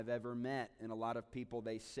I've ever met, and a lot of people,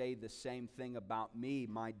 they say the same thing about me.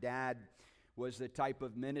 My dad was the type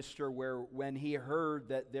of minister where when he heard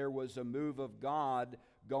that there was a move of God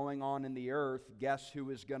going on in the earth, guess who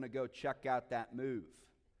was going to go check out that move?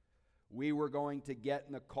 We were going to get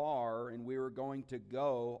in the car and we were going to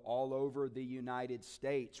go all over the United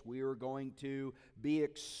States. We were going to be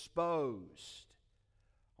exposed.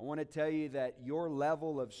 I want to tell you that your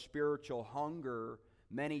level of spiritual hunger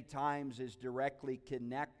many times is directly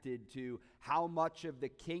connected to how much of the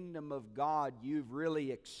kingdom of God you've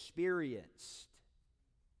really experienced.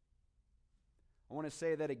 I want to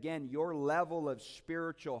say that again. Your level of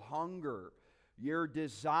spiritual hunger, your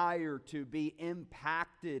desire to be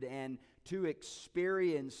impacted and to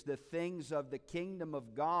experience the things of the kingdom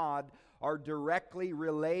of God are directly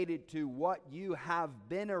related to what you have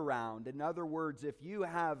been around. In other words, if you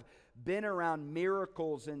have been around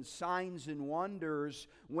miracles and signs and wonders,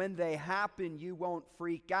 when they happen, you won't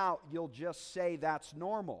freak out. You'll just say that's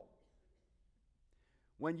normal.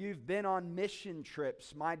 When you've been on mission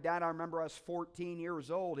trips, my dad, I remember I was 14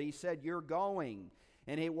 years old. He said, "You're going."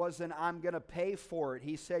 And it wasn't, "I'm going to pay for it."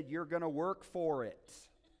 He said, "You're going to work for it."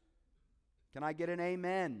 Can I get an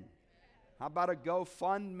amen? How about a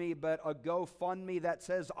GoFundMe, but a GoFundMe that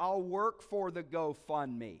says, "I'll work for the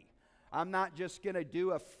GoFundMe." I'm not just going to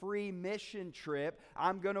do a free mission trip.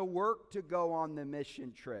 I'm going to work to go on the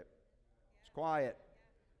mission trip. It's quiet.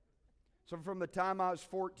 So from the time I was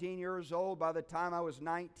 14 years old, by the time I was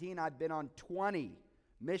 19, I'd been on 20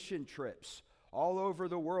 mission trips all over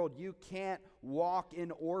the world. You can't walk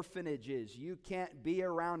in orphanages. You can't be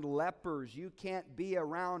around lepers. You can't be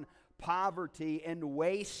around poverty and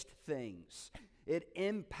waste things. It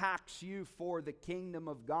impacts you for the kingdom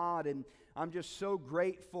of God. And I'm just so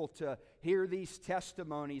grateful to hear these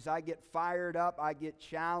testimonies. I get fired up. I get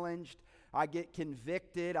challenged. I get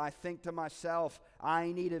convicted. I think to myself,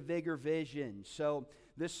 I need a bigger vision. So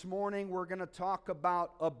this morning we're going to talk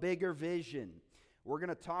about a bigger vision. We're going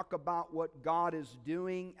to talk about what God is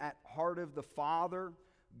doing at Heart of the Father.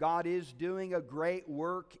 God is doing a great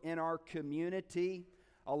work in our community.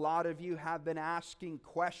 A lot of you have been asking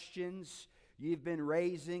questions. You've been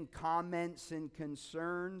raising comments and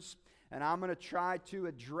concerns. And I'm going to try to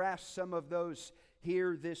address some of those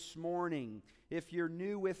here this morning. If you're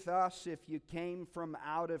new with us, if you came from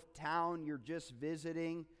out of town, you're just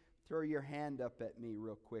visiting, throw your hand up at me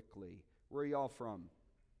real quickly. Where are y'all from?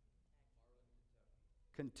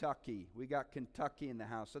 Kentucky. We got Kentucky in the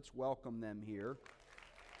house. Let's welcome them here.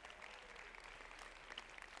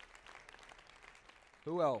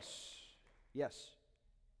 Who else? Yes.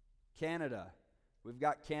 Canada. We've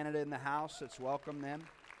got Canada in the house. Let's welcome them.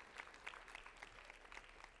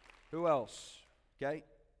 Who else? Okay.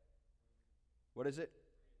 What is it?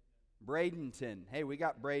 Bradenton. Hey, we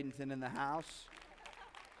got Bradenton in the house.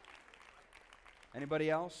 Anybody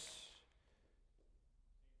else?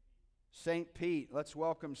 St. Pete. Let's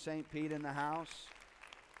welcome St. Pete in the house.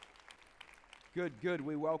 Good.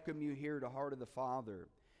 We welcome you here to Heart of the Father.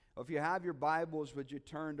 If you have your Bibles, would you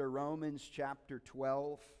turn to Romans chapter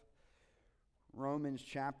 12? Romans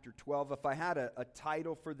chapter 12. If I had a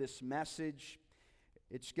title for this message,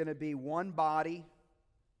 it's going to be One Body,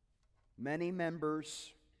 Many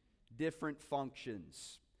Members, Different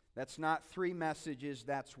Functions. That's not three messages,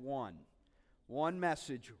 that's one. One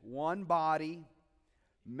message, one body,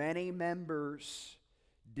 many members,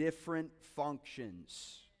 different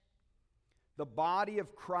functions. The body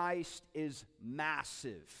of Christ is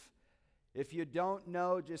massive. If you don't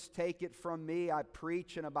know, just take it from me. I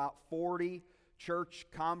preach in about 40 church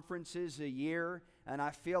conferences a year, and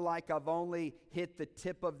I feel like I've only hit the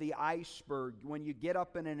tip of the iceberg. When you get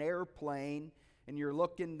up in an airplane and you're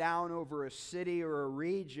looking down over a city or a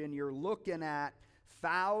region, you're looking at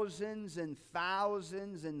thousands and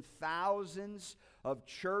thousands and thousands of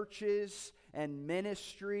churches and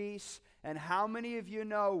ministries. And how many of you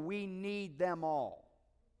know we need them all?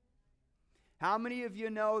 How many of you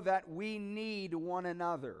know that we need one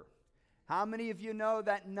another? How many of you know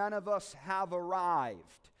that none of us have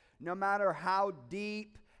arrived? No matter how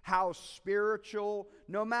deep, how spiritual,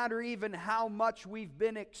 no matter even how much we've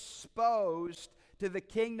been exposed to the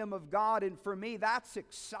kingdom of God. And for me, that's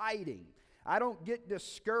exciting. I don't get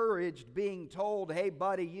discouraged being told, "Hey,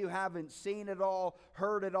 buddy, you haven't seen it all,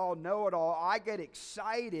 heard it all, know it all." I get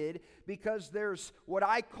excited because there's what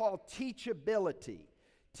I call teachability.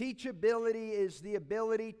 Teachability is the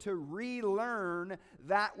ability to relearn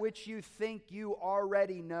that which you think you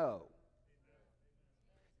already know.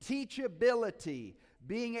 Teachability,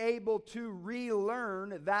 being able to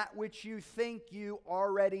relearn that which you think you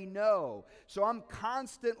already know. So I'm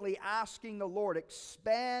constantly asking the Lord,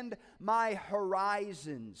 expand my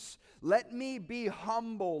horizons. Let me be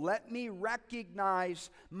humble. Let me recognize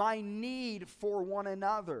my need for one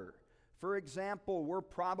another. For example, we're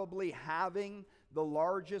probably having the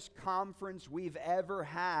largest conference we've ever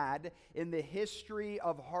had in the history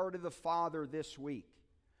of Heart of the Father this week.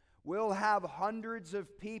 We'll have hundreds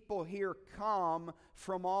of people here come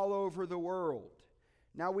from all over the world.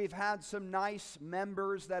 Now, we've had some nice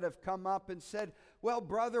members that have come up and said, well,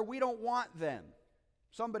 brother, we don't want them.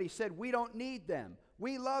 Somebody said, we don't need them.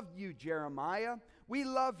 We love you, Jeremiah. We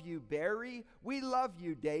love you, Barry. We love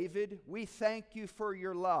you, David. We thank you for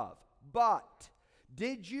your love. But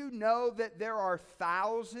did you know that there are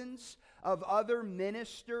thousands of other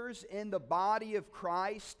ministers in the body of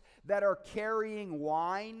Christ that are carrying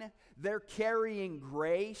wine, they're carrying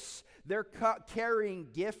grace, they're carrying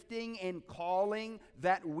gifting and calling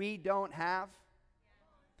that we don't have?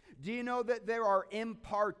 Do you know that there are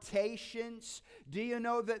impartations? Do you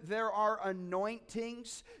know that there are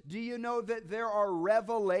anointings? Do you know that there are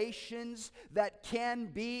revelations that can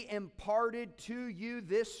be imparted to you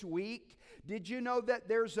this week? Did you know that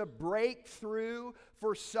there's a breakthrough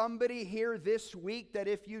for somebody here this week that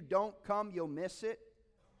if you don't come, you'll miss it?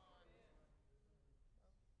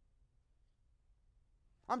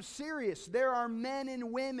 I'm serious. There are men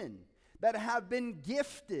and women that have been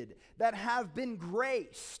gifted, that have been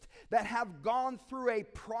graced, that have gone through a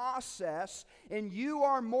process, and you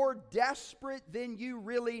are more desperate than you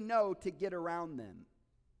really know to get around them.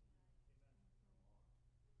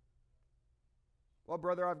 Well,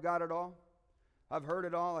 brother, I've got it all. I've heard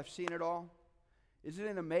it all. I've seen it all. Isn't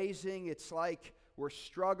it amazing? It's like we're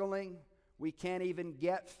struggling. We can't even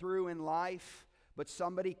get through in life, but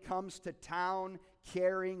somebody comes to town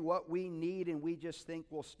carrying what we need, and we just think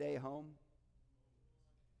we'll stay home.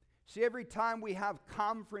 See, every time we have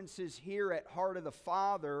conferences here at Heart of the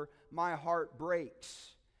Father, my heart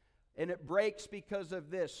breaks. And it breaks because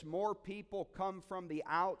of this. More people come from the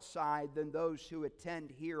outside than those who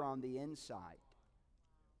attend here on the inside.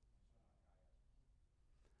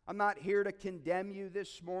 I'm not here to condemn you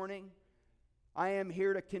this morning. I am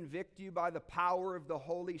here to convict you by the power of the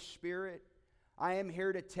Holy Spirit. I am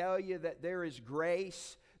here to tell you that there is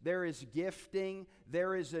grace, there is gifting,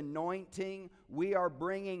 there is anointing. We are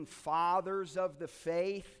bringing fathers of the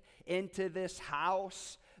faith into this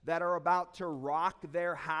house that are about to rock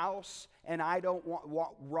their house, and I don't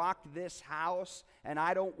want rock this house, and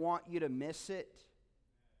I don't want you to miss it.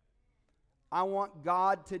 I want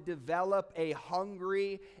God to develop a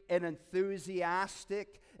hungry and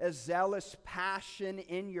enthusiastic, a zealous passion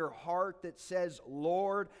in your heart that says,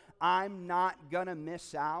 Lord, I'm not going to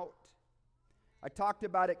miss out. I talked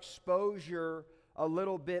about exposure a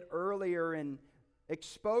little bit earlier, and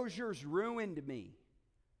exposure's ruined me.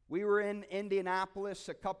 We were in Indianapolis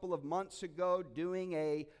a couple of months ago doing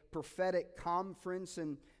a prophetic conference,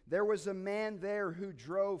 and there was a man there who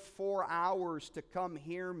drove 4 hours to come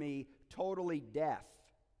hear me, totally deaf.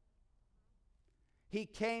 He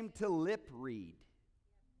came to lip read.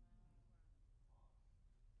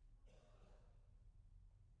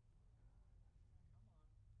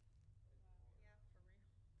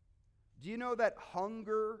 Do you know that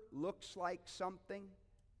hunger looks like something?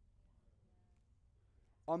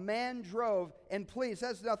 A man drove, and please, that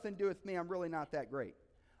has nothing to do with me, I'm really not that great.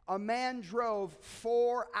 A man drove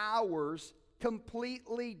 4 hours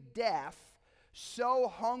completely deaf, so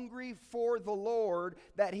hungry for the Lord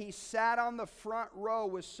that he sat on the front row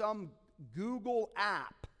with some Google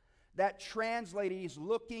app that translated. He's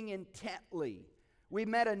looking intently. We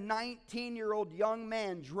met a 19-year-old young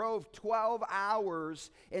man, drove 12 hours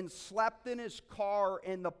and slept in his car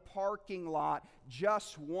in the parking lot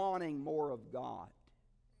just wanting more of God.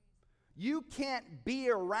 You can't be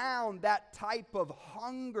around that type of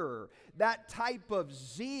hunger, that type of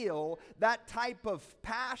zeal, that type of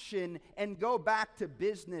passion and go back to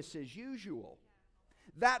business as usual.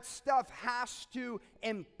 That stuff has to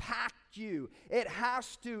impact you. It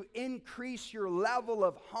has to increase your level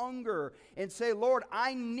of hunger and say, Lord,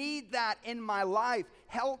 I need that in my life.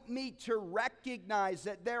 Help me to recognize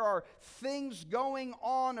that there are things going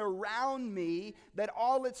on around me that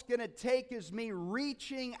all it's going to take is me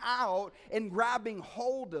reaching out and grabbing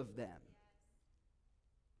hold of them.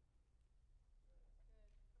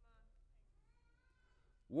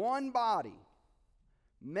 One body,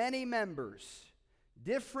 many members,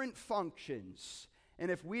 different functions. And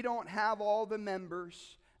if we don't have all the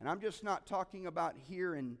members, and I'm just not talking about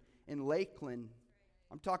here in Lakeland,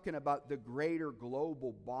 I'm talking about the greater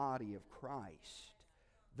global body of Christ.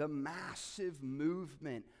 the massive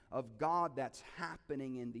movement of God that's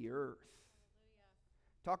happening in the earth.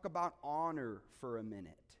 Talk about honor for a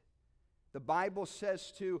minute. The Bible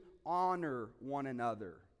says to honor one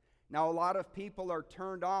another. Now, a lot of people are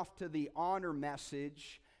turned off to the honor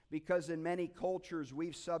message because in many cultures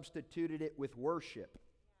we've substituted it with worship.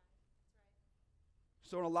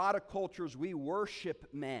 So in a lot of cultures we worship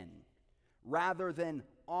men rather than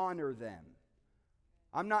honor them.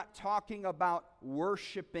 I'm not talking about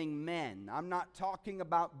worshiping men. I'm not talking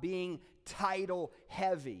about being title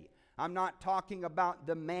heavy. I'm not talking about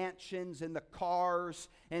the mansions and the cars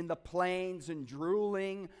and the planes and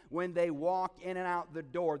drooling when they walk in and out the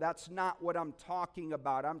door. That's not what I'm talking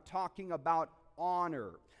about. I'm talking about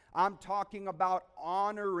honor. I'm talking about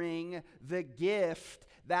honoring the gift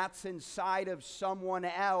that's inside of someone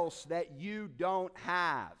else that you don't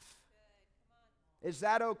have. Is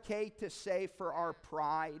that okay to say for our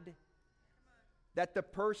pride? That the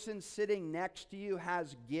person sitting next to you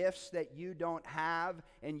has gifts that you don't have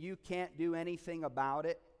and you can't do anything about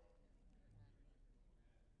it?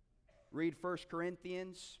 Read 1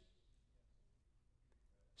 Corinthians.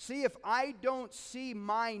 See, if I don't see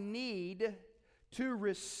my need to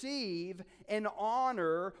receive and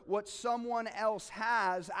honor what someone else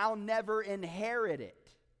has, I'll never inherit it.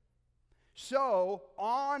 So,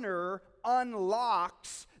 honor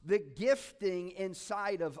unlocks the gifting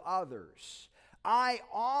inside of others. I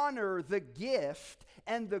honor the gift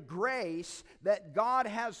and the grace that God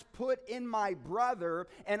has put in my brother,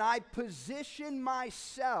 and I position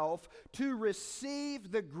myself to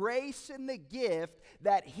receive the grace and the gift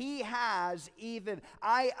that he has. Even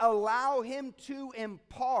I allow him to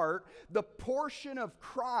impart the portion of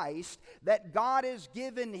Christ that God has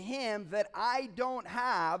given him that I don't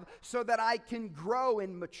have, so that I can grow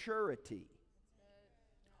in maturity.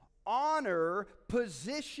 Honor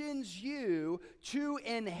positions you to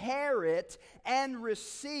inherit and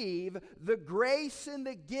receive the grace and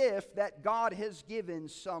the gift that God has given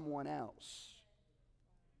someone else.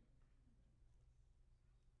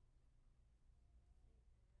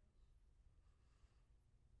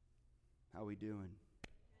 How are we doing?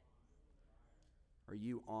 Are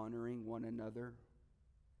you honoring one another?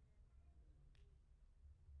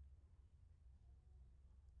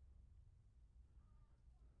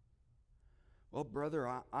 Well, brother,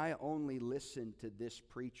 I only listen to this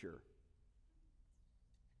preacher.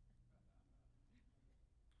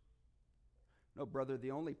 No, brother,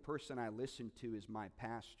 the only person I listen to is my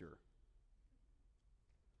pastor.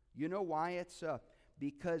 You know why it's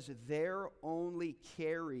because they're only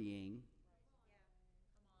carrying,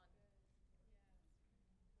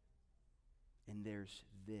 and there's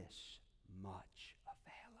this much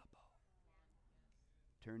available.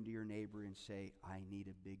 Turn to your neighbor and say, I need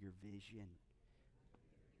a bigger vision.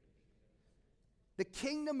 The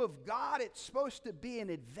kingdom of God, it's supposed to be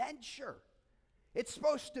an adventure. It's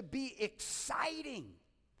supposed to be exciting.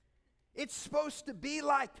 It's supposed to be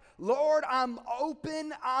like, Lord, I'm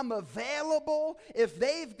open, I'm available. If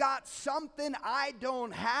they've got something I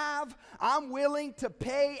don't have, I'm willing to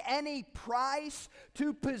pay any price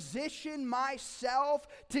to position myself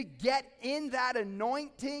to get in that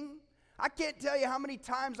anointing. I can't tell you how many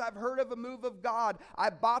times I've heard of a move of God.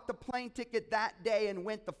 I bought the plane ticket that day and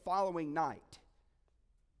went the following night.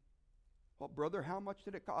 Well, brother, how much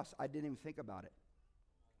did it cost? I didn't even think about it.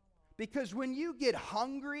 Because when you get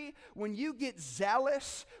hungry, when you get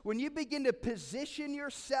zealous, when you begin to position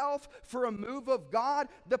yourself for a move of God,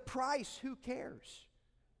 the price, who cares?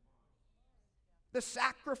 The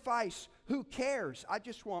sacrifice, who cares? I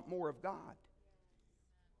just want more of God.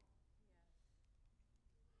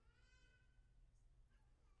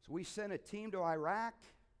 So we sent a team to Iraq.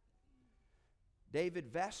 David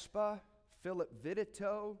Vespa, Philip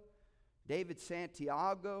Vidito, David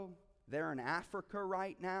Santiago, they're in Africa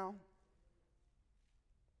right now.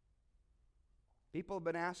 People have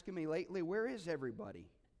been asking me lately, where is everybody?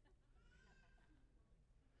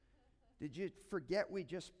 Did you forget we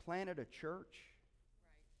just planted a church?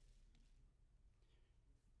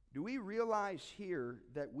 Do we realize here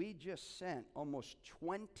that we just sent almost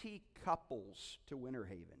 20 couples to Winter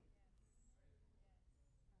Haven?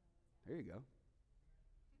 There you go.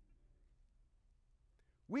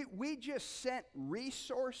 We just sent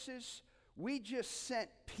resources. We just sent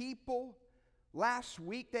people. Last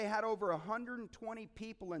week they had over 120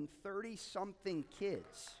 people and 30-something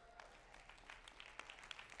kids.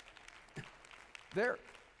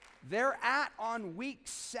 They're at on week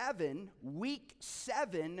 7,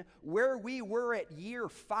 where we were at year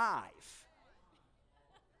 5.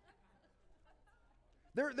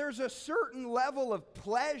 There's a certain level of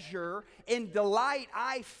pleasure and delight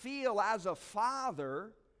I feel as a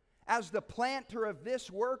father as the planter of this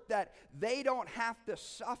work, that they don't have to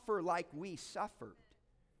suffer like we suffered.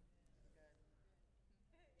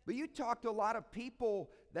 But you talk to a lot of people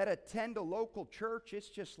that attend a local church, it's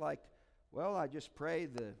just like, well, I just pray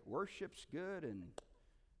the worship's good and,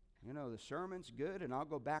 the sermon's good and I'll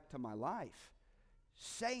go back to my life.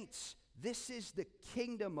 Saints, this is the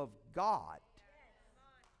kingdom of God.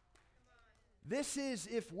 This is,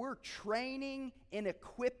 if we're training and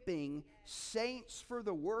equipping saints for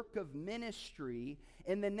the work of ministry,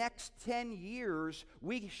 in the next 10 years,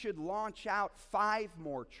 we should launch out 5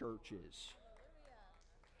 more churches.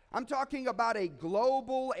 I'm talking about a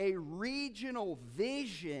global, a regional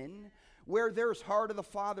vision where there's Heart of the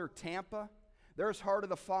Father Tampa, there's Heart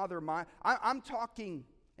of the Father I'm talking,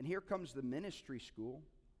 and here comes the ministry school.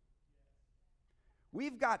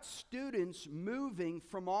 We've got students moving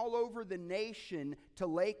from all over the nation to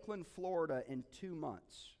Lakeland, Florida in 2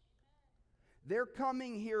 months. They're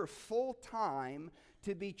coming here full time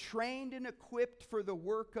to be trained and equipped for the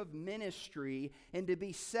work of ministry and to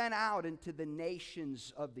be sent out into the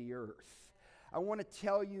nations of the earth. I want to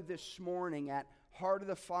tell you this morning, at Heart of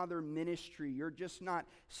the Father Ministry, you're just not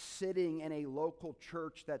sitting in a local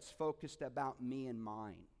church that's focused about me and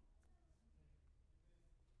mine.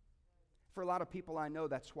 For a lot of people I know,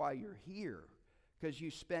 that's why you're here, because you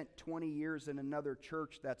spent 20 years in another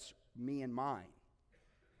church that's me and mine.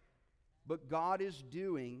 But God is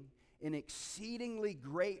doing an exceedingly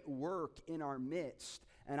great work in our midst,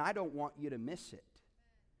 and I don't want you to miss it.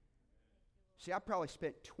 See, I probably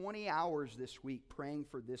spent 20 hours this week praying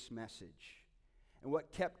for this message. And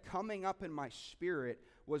what kept coming up in my spirit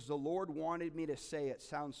was the Lord wanted me to say, it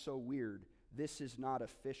sounds so weird, this is not a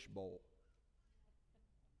fishbowl.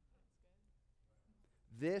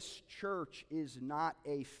 This church is not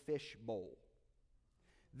a fishbowl.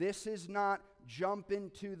 This is not jump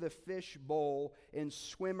into the fishbowl and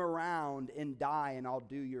swim around and die and I'll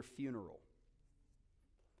do your funeral.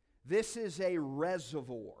 This is a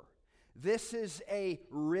reservoir. This is a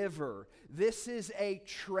river. This is a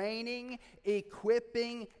training,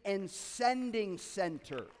 equipping, and sending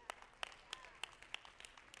center.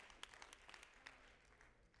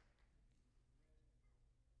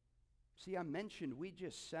 See, I mentioned we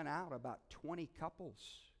just sent out about 20 couples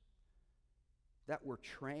that were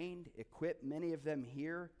trained, equipped, many of them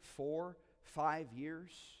here 4, 5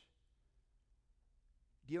 years.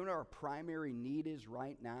 Do you know what our primary need is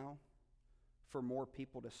right now? For more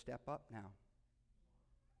people to step up now.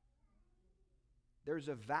 There's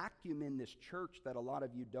a vacuum in this church that a lot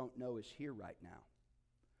of you don't know is here right now.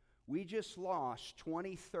 We just lost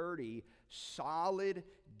 20, 30 solid,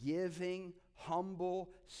 giving,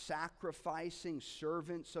 humble, sacrificing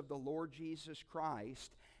servants of the Lord Jesus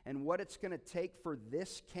Christ. And what it's going to take for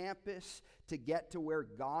this campus to get to where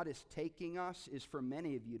God is taking us is for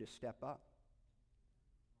many of you to step up.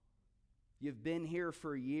 You've been here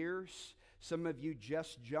for years. Some of you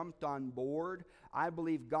just jumped on board. I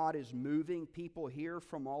believe God is moving people here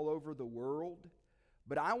from all over the world.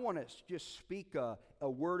 But I want to just speak a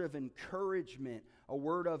word of encouragement, a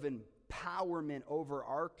word of empowerment over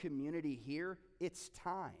our community here. It's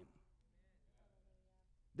time.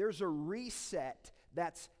 There's a reset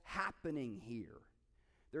that's happening here.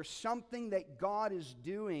 There's something that God is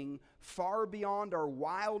doing far beyond our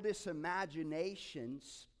wildest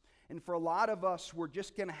imaginations. And for a lot of us, we're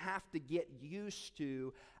just going to have to get used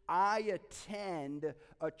to, I attend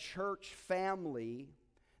a church family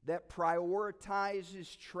that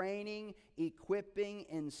prioritizes training, equipping,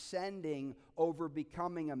 and sending over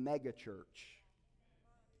becoming a megachurch.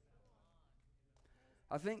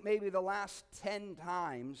 I think maybe the last 10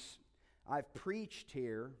 times I've preached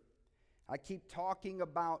here, I keep talking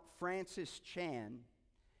about Francis Chan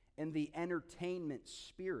and the entertainment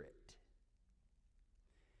spirit.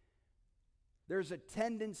 There's a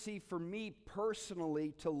tendency for me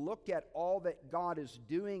personally to look at all that God is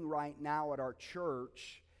doing right now at our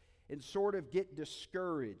church and sort of get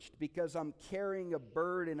discouraged because I'm carrying a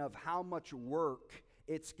burden of how much work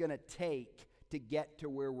it's going to take to get to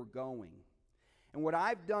where we're going. And what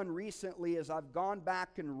I've done recently is I've gone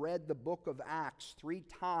back and read the book of Acts 3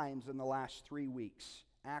 times in the last 3 weeks.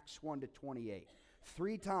 Acts 1 to 28.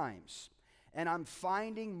 3 times. And I'm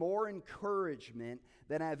finding more encouragement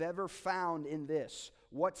than I've ever found in this.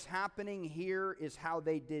 What's happening here is how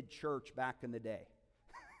they did church back in the day.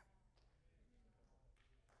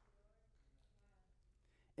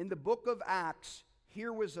 In the book of Acts,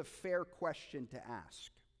 here was a fair question to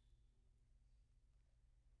ask.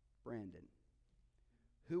 Brandon,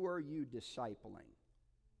 who are you discipling?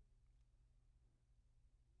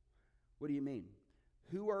 What do you mean?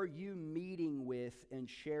 Who are you meeting with and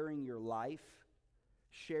sharing your life,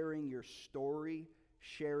 sharing your story,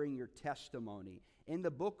 sharing your testimony. In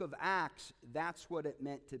the book of Acts, that's what it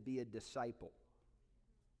meant to be a disciple.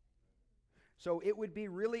 So it would be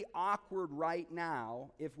really awkward right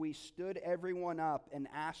now if we stood everyone up and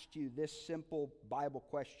asked you this simple Bible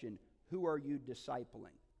question: who are you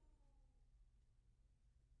discipling?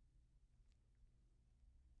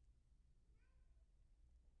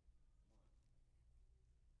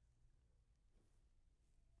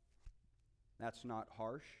 That's not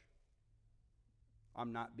harsh.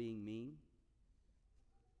 I'm not being mean.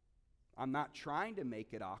 I'm not trying to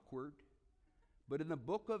make it awkward. But in the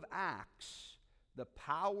book of Acts, the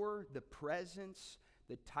power, the presence,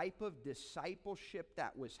 the type of discipleship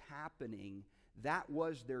that was happening, that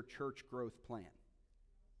was their church growth plan.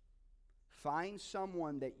 Find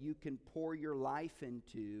someone that you can pour your life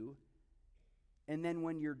into, and then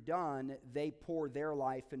when you're done, they pour their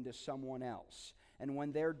life into someone else. And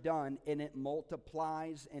when they're done, and it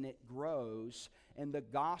multiplies and it grows, and the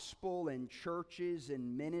gospel and churches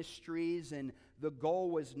and ministries, and the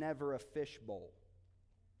goal was never a fishbowl.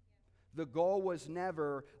 The goal was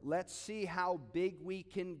never, let's see how big we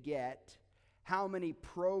can get, how many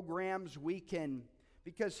programs we can,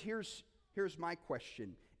 because here's my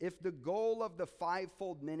question. If the goal of the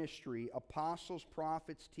fivefold ministry, apostles,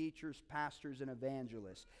 prophets, teachers, pastors, and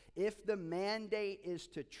evangelists, if the mandate is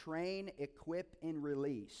to train, equip, and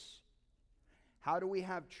release, how do we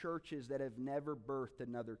have churches that have never birthed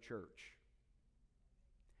another church?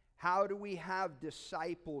 How do we have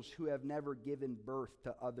disciples who have never given birth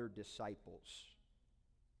to other disciples?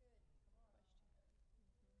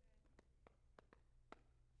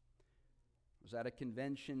 I was at a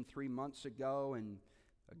convention 3 months ago, and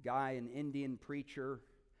a guy, an Indian preacher,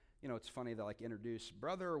 it's funny, they introduce,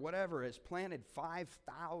 brother or whatever, has planted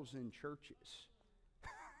 5,000 churches.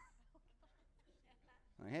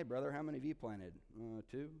 Hey, brother, how many have you planted?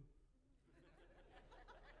 2.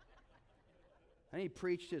 And he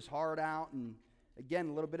preached his heart out, and again,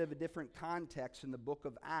 a little bit of a different context. In the book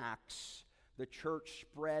of Acts, the church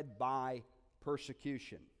spread by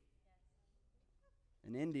persecution.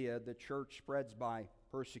 In India, the church spreads by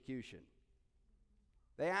persecution.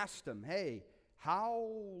 They asked him, hey,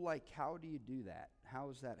 how do you do that? How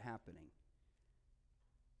is that happening?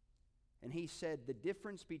 And he said, the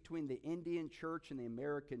difference between the Indian church and the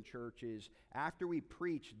American church is after we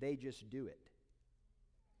preach, they just do it.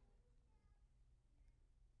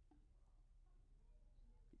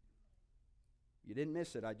 You didn't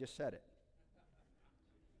miss it, I just said it.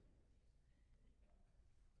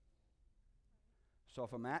 So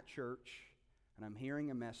if I'm at church and I'm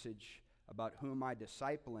hearing a message about who am I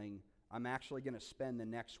discipling, I'm actually going to spend the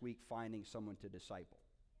next week finding someone to disciple.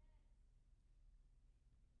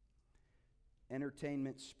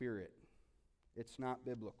 Entertainment spirit. It's not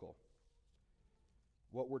biblical.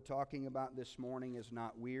 What we're talking about this morning is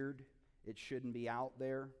not weird. It shouldn't be out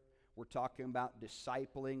there. We're talking about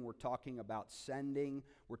discipling. We're talking about sending.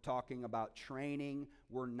 We're talking about training.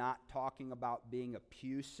 We're not talking about being a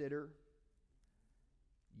pew sitter.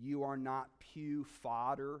 You are not pew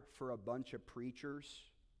fodder for a bunch of preachers.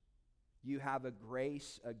 You have a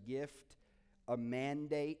grace, a gift, a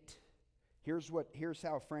mandate. Here's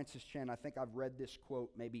how Francis Chan, I think I've read this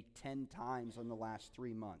quote maybe 10 times in the last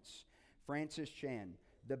 3 months. Francis Chan,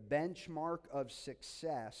 the benchmark of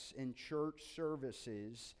success in church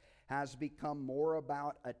services has become more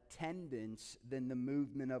about attendance than the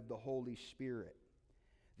movement of the Holy Spirit.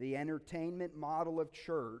 The entertainment model of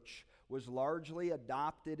church was largely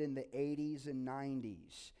adopted in the 80s and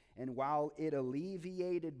 90s, and while it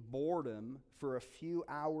alleviated boredom for a few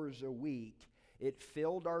hours a week, it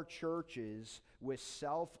filled our churches with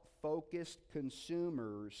self-focused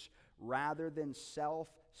consumers rather than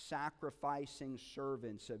self-sacrificing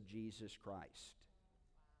servants of Jesus Christ.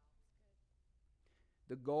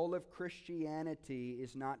 The goal of Christianity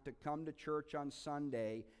is not to come to church on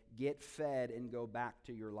Sunday, get fed, and go back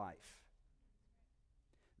to your life.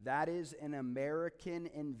 That is an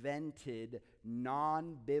American-invented,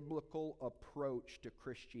 non-biblical approach to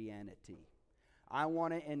Christianity. I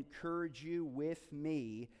want to encourage you with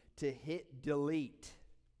me to hit delete.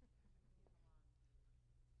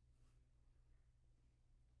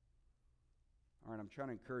 All right, I'm trying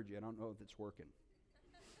to encourage you. I don't know if it's working.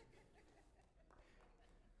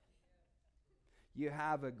 You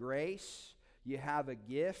have a grace, you have a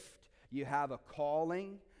gift, you have a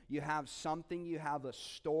calling, you have something, you have a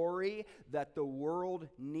story that the world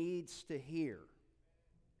needs to hear.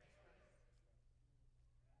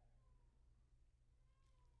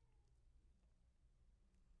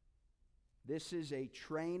 This is a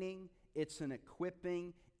training, it's an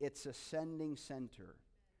equipping, it's a sending center.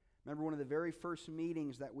 Remember one of the very first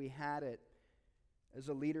meetings that we had as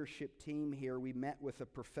a leadership team here, we met with a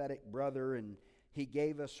prophetic brother, and he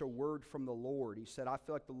gave us a word from the Lord. He said, I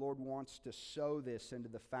feel like the Lord wants to sow this into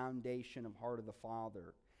the foundation of Heart of the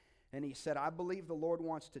Father. And he said, I believe the Lord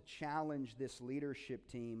wants to challenge this leadership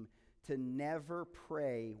team to never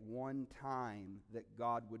pray one time that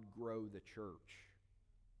God would grow the church.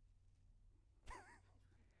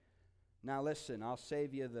 Now listen, I'll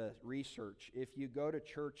save you the research. If you go to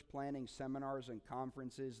church planning seminars and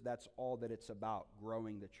conferences, that's all that it's about,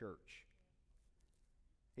 growing the church.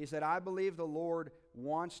 He said, I believe the Lord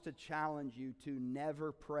wants to challenge you to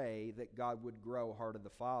never pray that God would grow Heart of the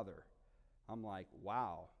Father. I'm like,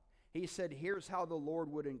 wow. He said, here's how the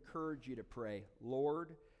Lord would encourage you to pray.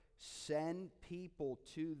 Lord, send people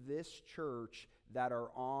to this church that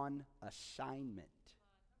are on assignment.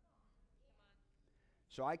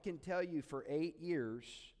 So I can tell you for 8 years,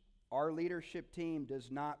 our leadership team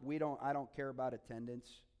I don't care about attendance.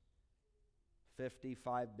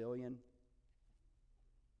 55 billion.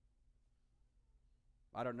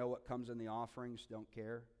 I don't know what comes in the offerings, don't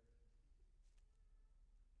care.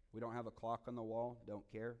 We don't have a clock on the wall, don't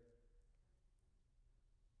care.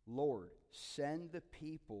 Lord, send the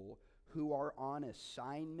people who are on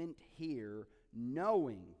assignment here,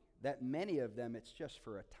 knowing that many of them it's just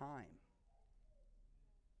for a time.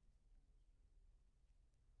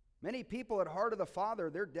 Many people at Heart of the Father,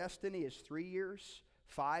 their destiny is 3 years,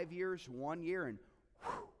 5 years, 1 year, and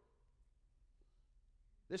whew.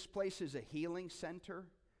 This place is a healing center.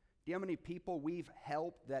 Do you know how many people we've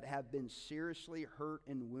helped that have been seriously hurt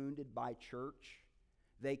and wounded by church?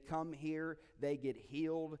 They come here, they get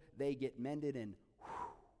healed, they get mended, and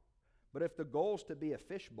whew. But if the goal is to be a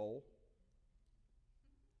fishbowl,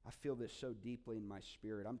 I feel this so deeply in my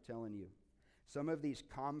spirit. I'm telling you, some of these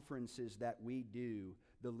conferences that we do,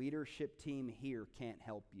 the leadership team here can't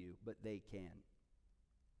help you, but they can.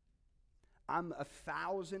 I'm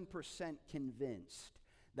 1,000% convinced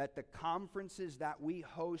that the conferences that we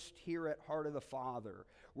host here at Heart of the Father,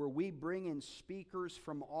 where we bring in speakers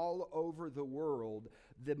from all over the world,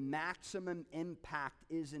 the maximum impact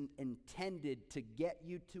isn't intended to get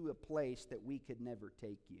you to a place that we could never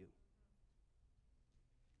take you.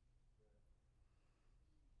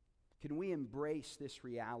 Can we embrace this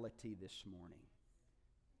reality this morning?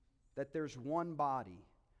 That there's one body,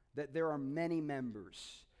 that there are many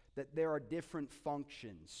members, that there are different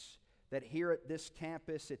functions, that here at this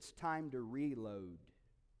campus it's time to reload.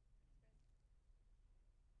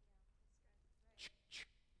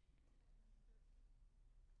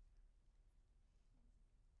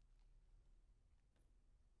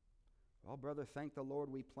 Well, brother, thank the Lord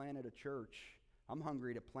we planted a church. I'm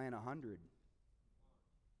hungry to plant 100.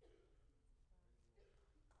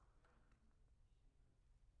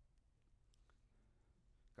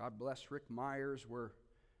 God bless Rick Myers. We're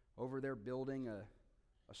over there building a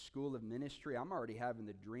school of ministry. I'm already having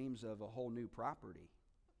the dreams of a whole new property.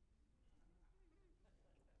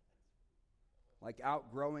 Like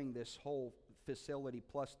outgrowing this whole facility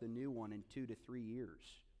plus the new one in 2 to 3 years.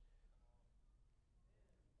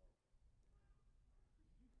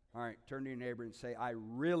 All right, turn to your neighbor and say, I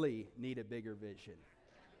really need a bigger vision.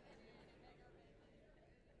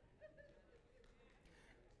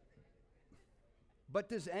 But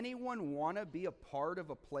does anyone want to be a part of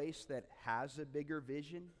a place that has a bigger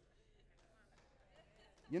vision?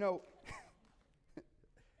 You know,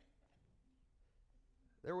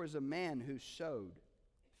 there was a man who sowed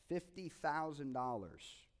 $50,000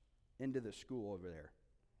 into the school over there.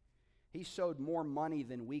 He sowed more money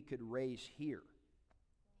than we could raise here.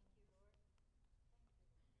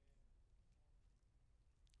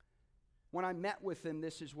 When I met with him,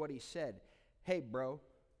 this is what he said. Hey, bro.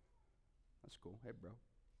 That's cool. Hey, bro.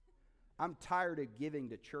 I'm tired of giving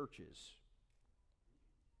to churches.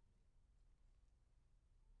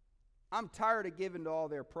 I'm tired of giving to all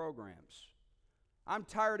their programs. I'm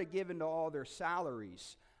tired of giving to all their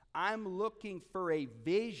salaries. I'm looking for a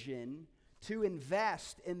vision to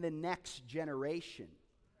invest in the next generation.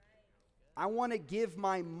 I want to give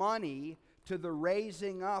my money to the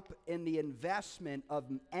raising up and the investment of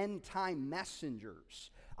end-time messengers.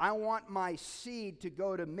 I want my seed to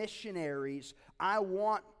go to missionaries.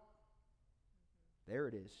 There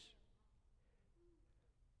it is.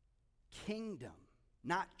 Kingdom,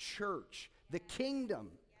 not church. The kingdom.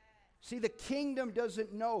 See, the kingdom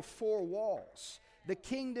doesn't know 4 walls. The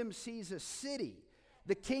kingdom sees a city.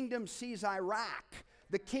 The kingdom sees Iraq.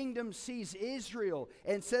 The kingdom sees Israel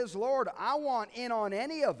and says, Lord, I want in on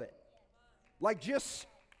any of it. Like just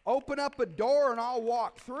open up a door and I'll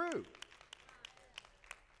walk through.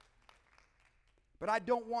 But I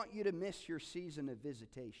don't want you to miss your season of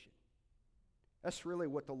visitation. That's really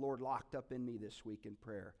what the Lord locked up in me this week in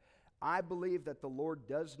prayer. I believe that the Lord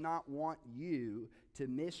does not want you to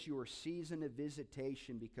miss your season of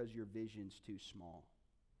visitation because your vision's too small.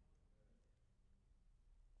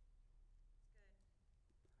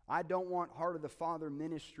 I don't want Heart of the Father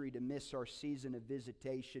ministry to miss our season of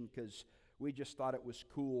visitation because we just thought it was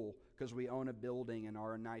cool because we own a building and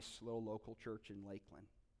are a nice little local church in Lakeland.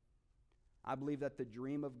 I believe that the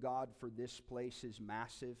dream of God for this place is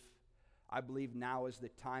massive. I believe now is the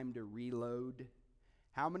time to reload.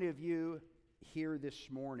 How many of you here this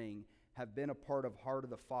morning have been a part of Heart of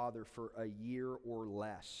the Father for a year or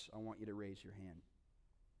less? I want you to raise your hand.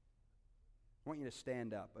 I want you to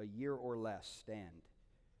stand up. A year or less, stand.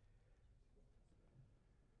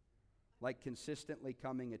 Like consistently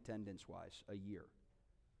coming attendance-wise, a year.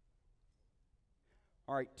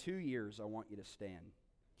 All right, 2 years I want you to stand.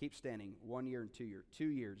 Keep standing, 1 year and 2 years. 2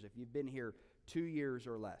 years, if you've been here 2 years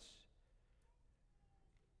or less.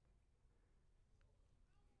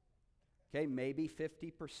 Okay, maybe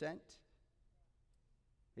 50%.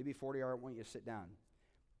 Maybe 40, I want you to sit down.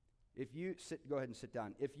 If you sit, go ahead and sit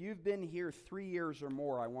down. If you've been here 3 years or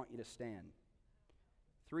more, I want you to stand.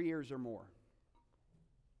 3 years or more.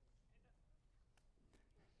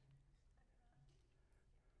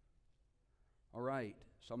 All right,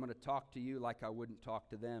 so I'm going to talk to you like I wouldn't talk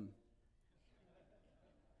to them.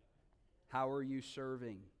 How are you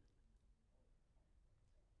serving?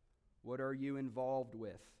 What are you involved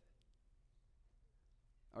with?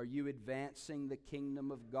 Are you advancing the kingdom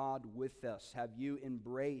of God with us? Have you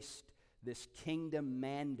embraced this kingdom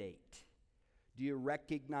mandate? Do you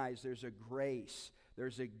recognize there's a grace,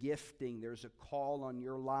 there's a gifting, there's a call on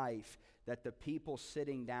your life that the people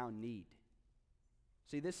sitting down need?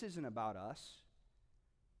 See, this isn't about us.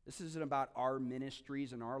 This isn't about our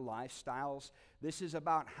ministries and our lifestyles. This is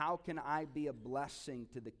about how can I be a blessing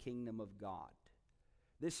to the kingdom of God.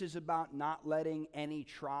 This is about not letting any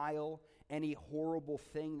trial, any horrible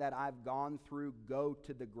thing that I've gone through go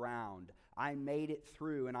to the ground. I made it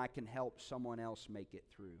through and I can help someone else make it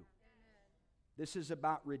through. This is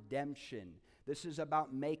about redemption. This is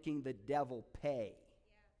about making the devil pay.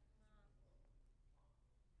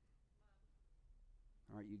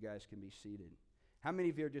 All right, you guys can be seated. How many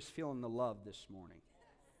of you are just feeling the love this morning?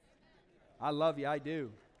 I love you, I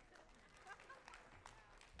do.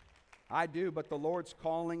 I do, but the Lord's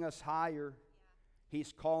calling us higher.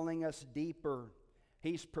 He's calling us deeper.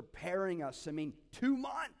 He's preparing us. 2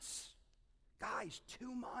 months. Guys,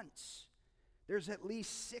 2 months. There's at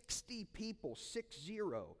least 60 people, 60,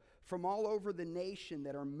 from all over the nation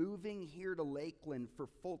that are moving here to Lakeland for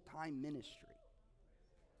full-time ministry.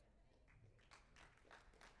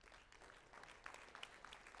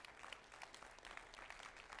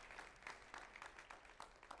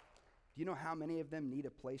 Do you know how many of them need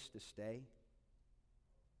a place to stay?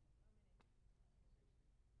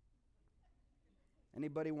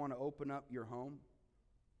 Anybody want to open up your home?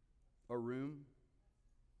 A room?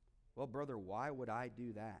 Well, brother, why would I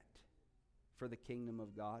do that for the kingdom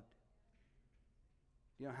of God?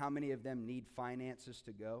 Do you know how many of them need finances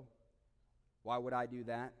to go? Why would I do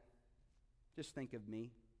that? Just think of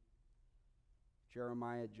me.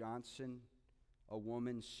 Jeremiah Johnson. A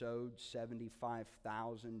woman sowed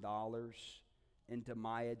 $75,000 into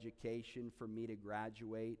my education for me to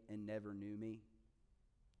graduate and never knew me.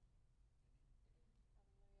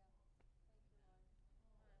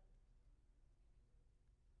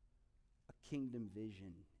 A kingdom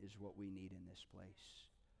vision is what we need in this place.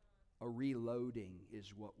 A reloading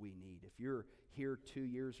is what we need. If you're here 2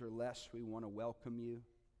 years or less, we want to welcome you.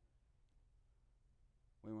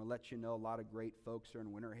 We want to let you know a lot of great folks are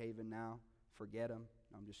in Winter Haven now. Forget them.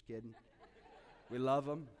 No, I'm just kidding. We love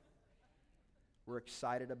them. We're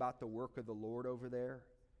excited about the work of the Lord over there.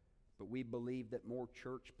 But we believe that more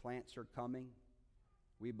church plants are coming.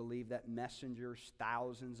 We believe that messengers,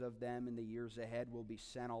 thousands of them in the years ahead, will be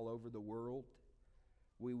sent all over the world.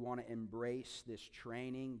 We want to embrace this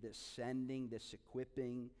training, this sending, this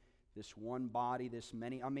equipping, this one body, this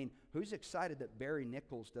many. Who's excited that Barry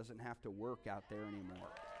Nichols doesn't have to work out there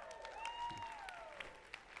anymore?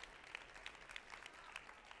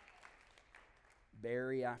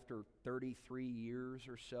 Barry, after 33 years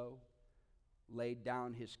or so, laid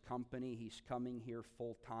down his company. He's coming here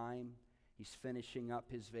full time. He's finishing up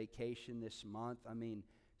his vacation this month.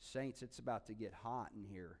 Saints, it's about to get hot in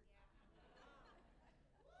here.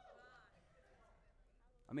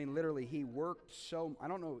 Literally, he worked so, I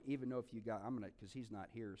don't even know if you got, because he's not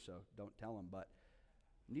here, so don't tell him, but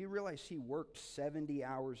do you realize he worked 70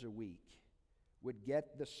 hours a week, would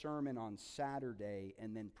get the sermon on Saturday,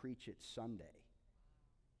 and then preach it Sunday?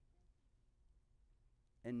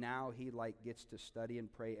 and now he like gets to study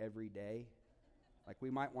and pray every day. Like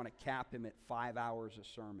we might want to cap him at 5 hours a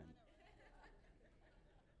sermon.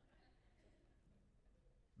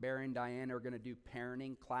 Barry and Diane are going to do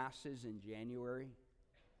parenting classes in January.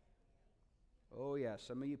 Oh yeah,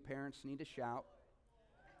 some of you parents need to shout.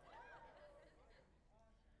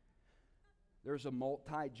 There's a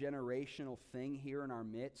multi-generational thing here in our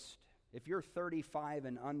midst. If you're 35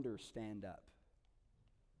 and under, stand up.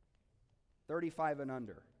 35 and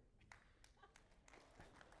under.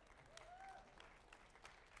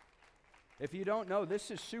 If you don't know,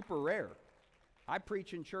 this is super rare. I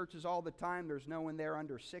preach in churches all the time. There's no one there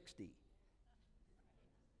under 60.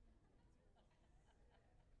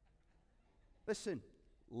 Listen,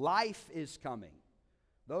 life is coming.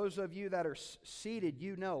 Those of you that are seated,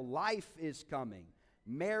 you know life is coming.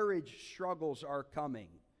 Marriage struggles are coming.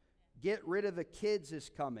 Get rid of the kids is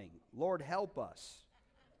coming. Lord, help us.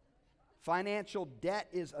 Financial debt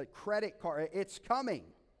is a credit card. It's coming.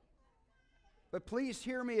 But please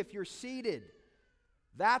hear me if you're seated.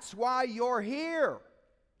 That's why you're here,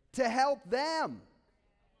 to help them.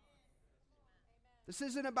 This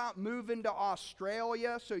isn't about moving to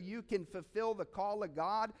Australia so you can fulfill the call of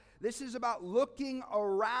God. This is about looking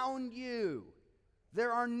around you.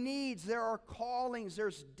 There are needs, there are callings,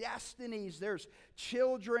 there's destinies, there's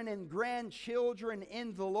children and grandchildren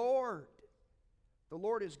in the Lord. The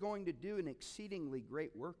Lord is going to do an exceedingly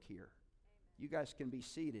great work here. You guys can be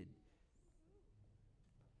seated.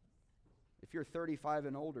 If you're 35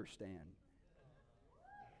 and older, stand.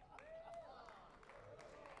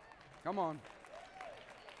 Come on.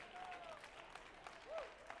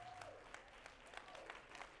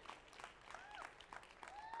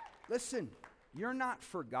 Listen, you're not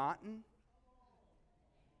forgotten.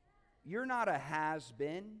 You're not a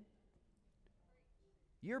has-been.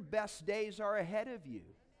 Your best days are ahead of you.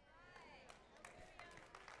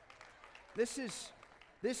 This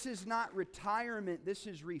is not retirement, this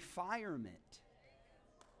is refirement.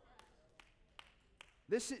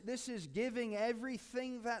 This is giving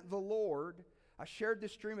everything that the Lord, I shared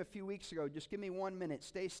this dream a few weeks ago, just give me 1 minute,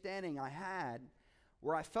 stay standing, I had,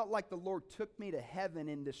 where I felt like the Lord took me to heaven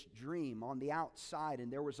in this dream on the outside,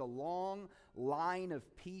 and there was a long line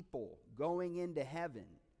of people going into heaven.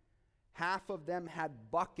 Half of them had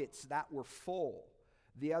buckets that were full.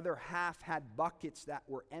 The other half had buckets that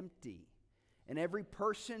were empty. And every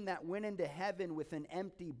person that went into heaven with an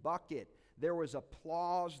empty bucket, there was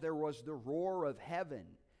applause, there was the roar of heaven.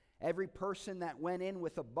 Every person that went in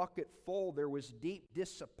with a bucket full, there was deep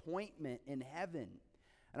disappointment in heaven.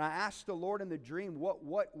 And I asked the Lord in the dream,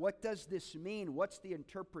 what does this mean? What's the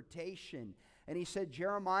interpretation? And he said,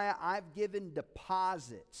 Jeremiah, I've given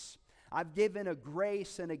deposits. I've given a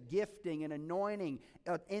grace and a gifting and anointing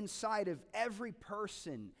inside of every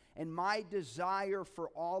person. And my desire for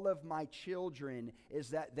all of my children is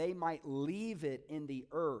that they might leave it in the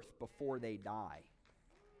earth before they die.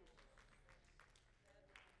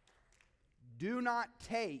 Do not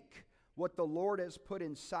take what the Lord has put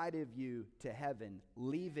inside of you to heaven.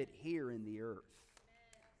 Leave it here in the earth.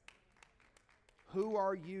 Who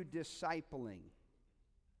are you discipling?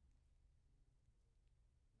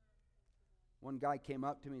 One guy came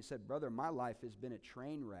up to me and said, Brother, my life has been a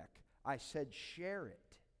train wreck. I said, share it.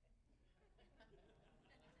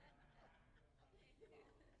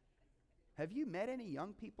 Have you met any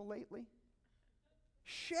young people lately?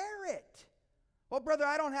 Share it. Well, brother,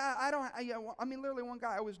 literally one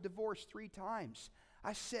guy, I was divorced 3 times.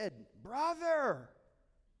 I said, brother,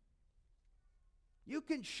 you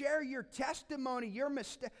can share your testimony, your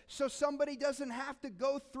mistake, so somebody doesn't have to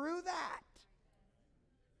go through that.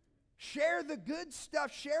 Share the good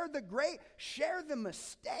stuff, share the great, share the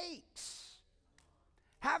mistakes.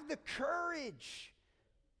 Have the courage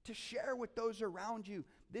to share with those around you.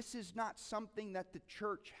 This is not something that the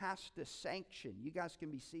church has to sanction. You guys can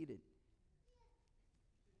be seated.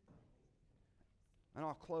 And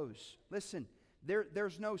I'll close. Listen,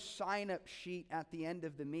 there's no sign-up sheet at the end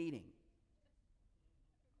of the meeting.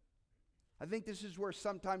 I think this is where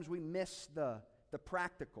sometimes we miss the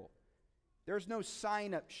practical. There's no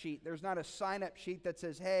sign-up sheet. There's not a sign-up sheet that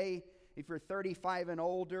says, hey, if you're 35 and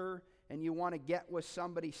older and you want to get with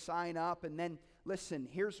somebody, sign up. And then, listen,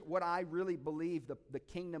 here's what I really believe the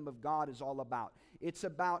kingdom of God is all about. It's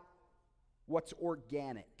about what's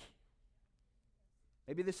organic.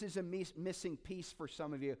 Maybe this is a missing piece for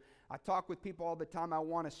some of you. I talk with people all the time, I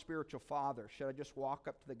want a spiritual father. Should I just walk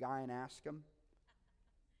up to the guy and ask him?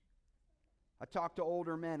 I talk to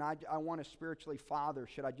older men, I want a spiritually father.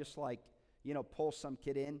 Should I just pull some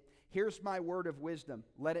kid in? Here's my word of wisdom.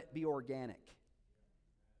 Let it be organic.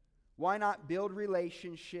 Why not build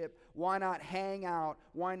relationship? Why not hang out?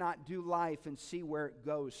 Why not do life and see where it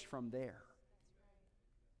goes from there?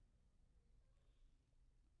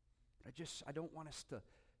 I don't want us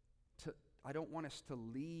to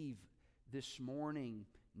leave this morning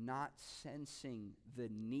not sensing the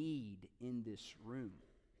need in this room.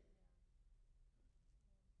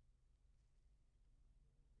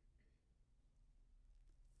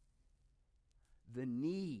 The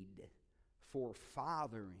need for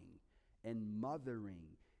fathering and mothering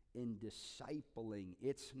and discipling.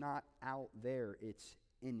 It's not out there, it's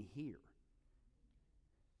in here.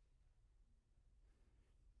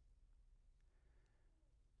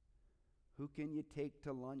 Who can you take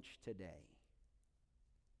to lunch today?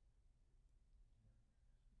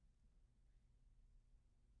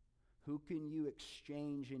 Who can you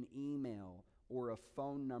exchange an email or a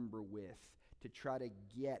phone number with to try to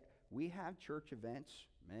get? We have church events,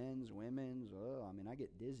 men's, women's. I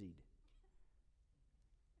get dizzied.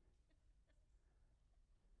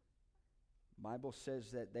 The Bible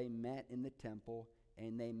says that they met in the temple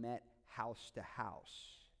and they met house to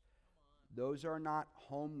house. Those are not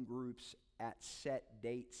home groups at set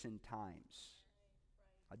dates and times.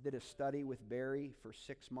 I did a study with Barry for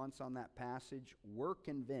 6 months on that passage. We're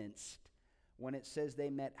convinced when it says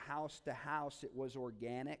they met house to house, it was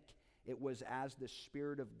organic. It was as the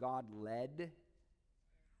Spirit of God led.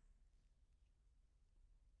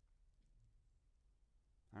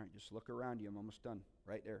 All right, just look around you. I'm almost done.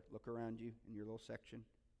 Right there. Look around you in your little section.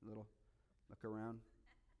 Look around.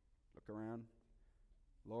 Look around.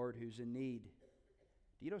 Lord, who's in need?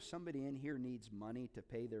 Do you know somebody in here needs money to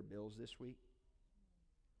pay their bills this week?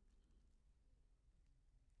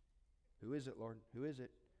 Who is it, Lord? Who is it?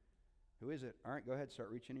 Who is it? All right, go ahead. Start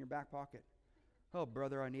reaching in your back pocket. Oh,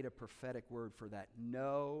 brother, I need a prophetic word for that.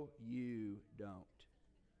 No, you don't.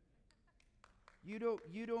 You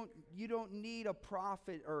don't need a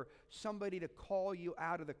prophet or somebody to call you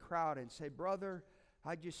out of the crowd and say, brother,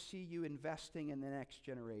 I just see you investing in the next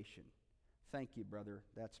generation. Thank you, brother.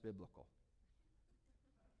 That's biblical.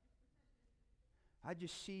 I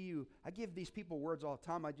just see you. I give these people words all the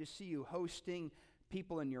time. I just see you hosting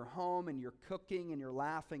people in your home and you're cooking and you're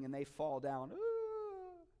laughing and they fall down. Ooh.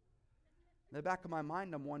 In the back of my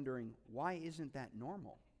mind, I'm wondering, why isn't that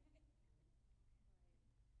normal?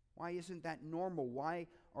 Why isn't that normal? Why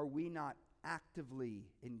are we not actively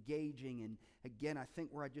engaging? And again, I think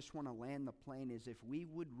where I just want to land the plane is if we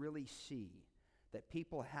would really see that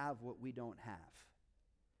people have what we don't have,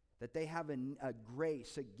 that they have a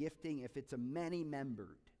grace, a gifting, if it's a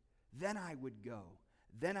many-membered, then I would go.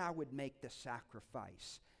 Then I would make the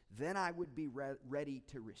sacrifice. Then I would be ready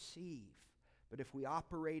to receive. But if we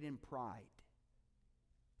operate in pride,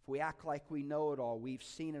 if we act like we know it all, we've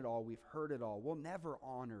seen it all, we've heard it all, we'll never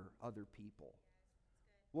honor other people.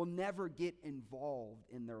 We'll never get involved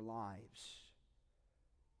in their lives.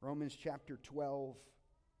 Romans chapter 12,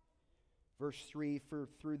 verse 3, for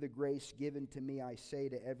through the grace given to me, I say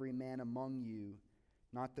to every man among you,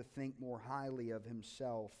 not to think more highly of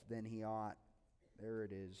himself than he ought. There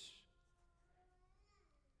it is.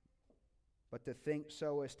 But to think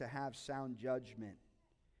so as to have sound judgment.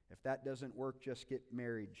 If that doesn't work, just get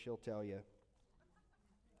married, she'll tell you.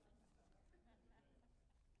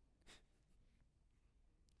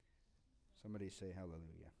 Somebody say hallelujah.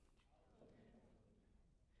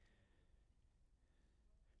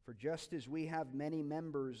 For just as we have many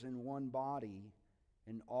members in one body,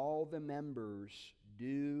 and all the members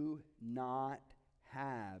do not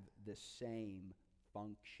have the same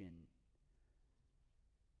function.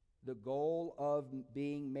 The goal of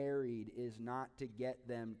being married is not to get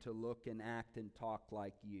them to look and act and talk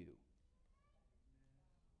like you.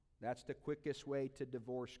 That's the quickest way to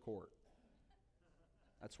divorce court.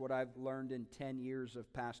 That's what I've learned in 10 years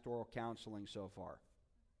of pastoral counseling so far.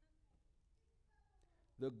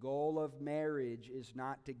 The goal of marriage is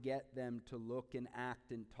not to get them to look and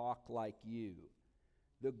act and talk like you.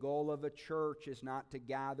 The goal of a church is not to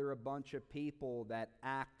gather a bunch of people that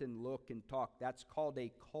act and look and talk. That's called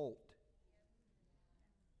a cult.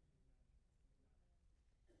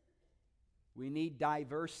 We need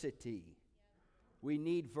diversity. We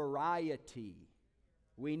need variety.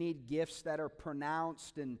 We need gifts that are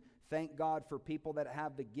pronounced, and thank God for people that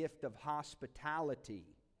have the gift of hospitality.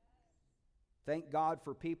 Thank God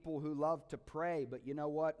for people who love to pray, but you know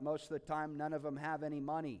what? Most of the time, none of them have any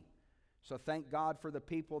money. So thank God for the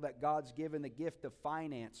people that God's given the gift of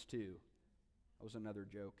finance to. That was another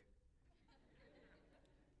joke.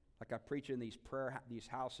 Like I preach in these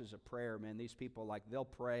houses of prayer, man. These people, like, they'll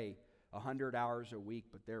pray 100 hours a week,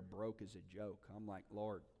 but they're broke as a joke. I'm like,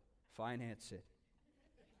 Lord, finance it.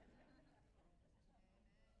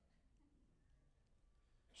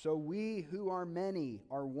 So we who are many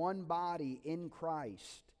are one body in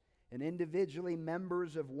Christ, and individually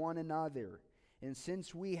members of one another. And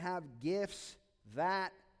since we have gifts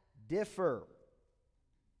that differ,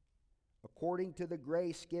 according to the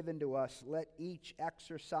grace given to us, let each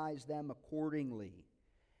exercise them accordingly.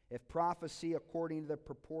 If prophecy, according to the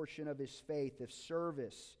proportion of his faith. If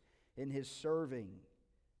service, in his serving.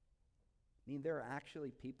 I mean, there are actually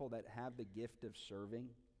people that have the gift of serving.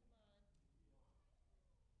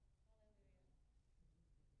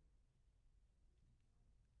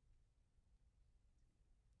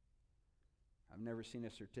 I've never seen a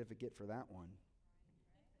certificate for that one.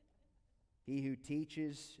 He who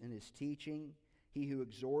teaches and is teaching, he who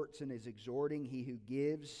exhorts and is exhorting, he who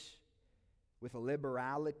gives with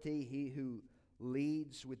liberality, he who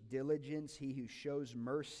leads with diligence, he who shows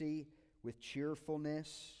mercy with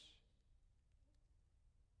cheerfulness.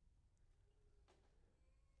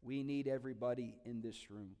 We need everybody in this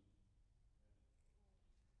room.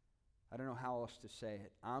 I don't know how else to say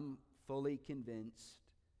it. I'm fully convinced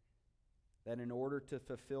that in order to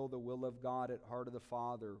fulfill the will of God at Heart of the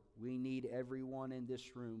Father, we need everyone in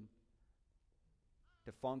this room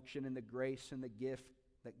to function in the grace and the gift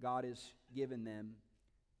that God has given them.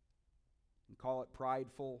 And call it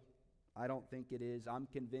prideful. I don't think it is. I'm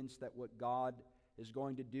convinced that what God is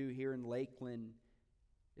going to do here in Lakeland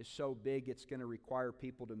is so big it's going to require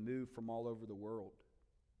people to move from all over the world.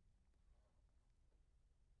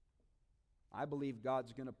 I believe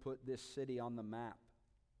God's going to put this city on the map.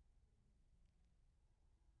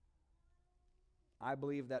 I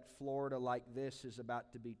believe that Florida like this is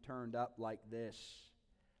about to be turned up like this.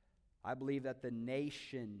 I believe that the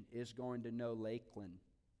nation is going to know Lakeland.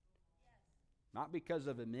 Not because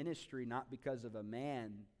of a ministry, not because of a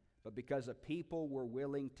man, but because of people were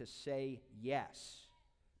willing to say yes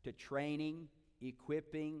to training,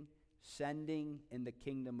 equipping, sending in the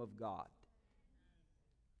kingdom of God.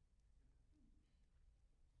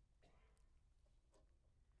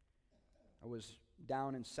 I was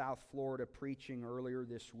down in South Florida preaching earlier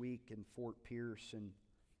this week in Fort Pierce, and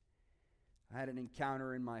I had an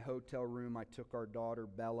encounter in my hotel room. I took our daughter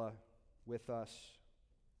Bella with us.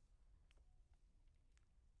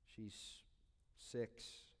 She's 6.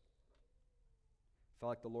 Felt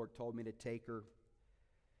like the Lord told me to take her.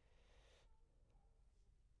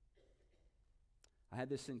 I had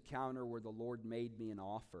this encounter where the Lord made me an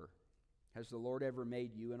offer. Has the Lord ever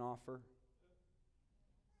made you an offer?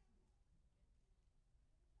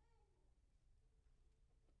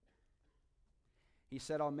 He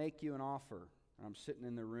said, I'll make you an offer. And I'm sitting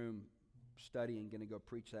in the room studying, going to go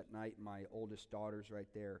preach that night. My oldest daughter's right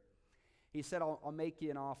there. He said, I'll make you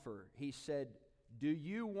an offer. He said, do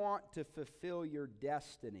you want to fulfill your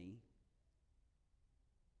destiny,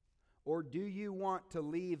 or do you want to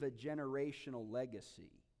leave a generational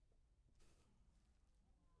legacy?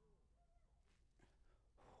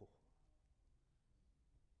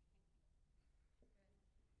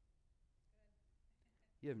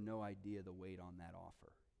 You have no idea the weight on that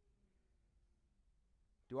offer.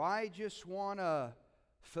 Do I just want to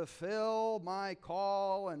fulfill my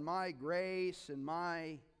call and my grace and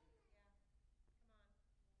my...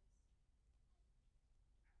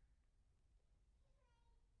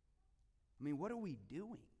 I mean, what are we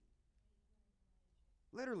doing?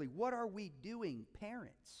 Literally, what are we doing,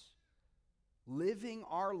 parents? Living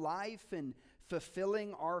our life and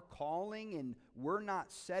fulfilling our calling, and we're not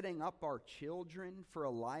setting up our children for a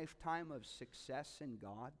lifetime of success in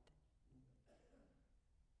God?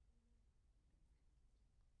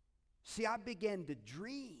 See, I began to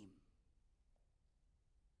dream.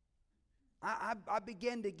 I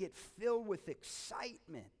began to get filled with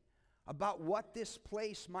excitement about what this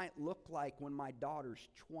place might look like when my daughter's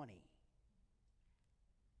 20.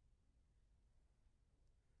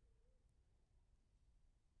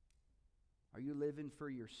 Are you living for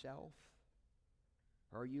yourself?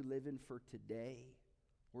 Or are you living for today?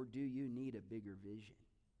 Or do you need a bigger vision?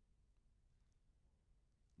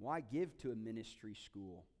 Why give to a ministry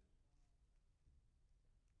school?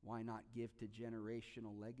 Why not give to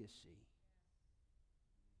generational legacy?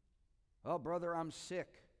 Oh, brother, I'm sick.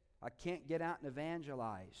 I can't get out and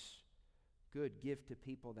evangelize. Good, give to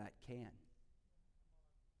people that can.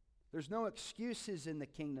 There's no excuses in the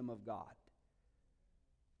kingdom of God.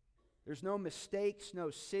 There's no mistakes, no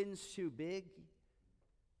sins too big.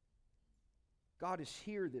 God is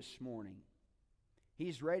here this morning.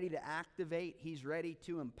 He's ready to activate. He's ready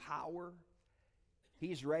to empower.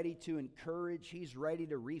 He's ready to encourage. He's ready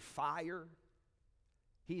to refire.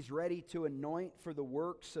 He's ready to anoint for the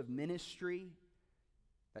works of ministry.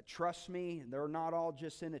 That, trust me, they're not all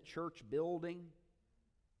just in a church building.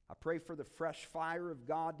 I pray for the fresh fire of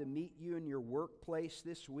God to meet you in your workplace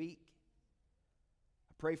this week.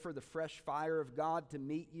 I pray for the fresh fire of God to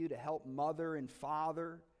meet you, to help mother and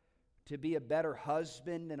father, to be a better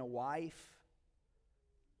husband and a wife.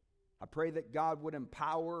 I pray that God would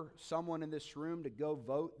empower someone in this room to go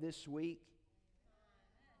vote this week.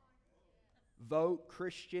 Vote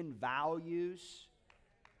Christian values.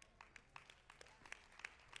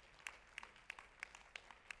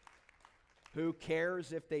 Who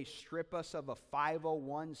cares if they strip us of a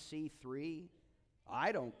 501c3?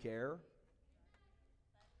 I don't care.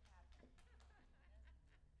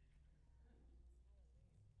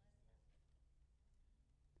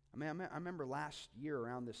 I remember last year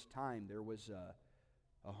around this time there was a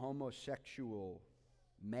homosexual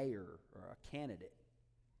mayor or a candidate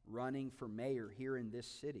running for mayor here in this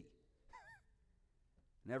city.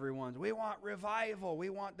 And everyone's, we want revival. We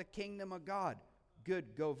want the kingdom of God.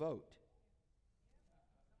 Good, go vote.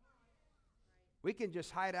 We can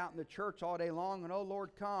just hide out in the church all day long and, oh,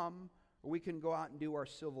 Lord, come. Or we can go out and do our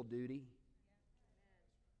civil duty.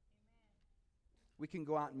 We can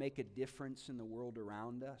go out and make a difference in the world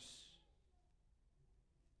around us.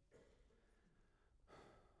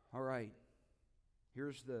 All right.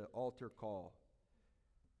 Here's the altar call.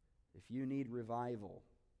 If you need revival,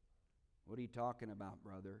 what are you talking about,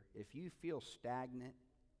 brother? If you feel stagnant,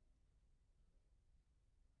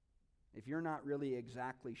 if you're not really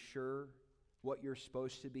exactly sure what you're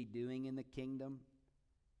supposed to be doing in the kingdom,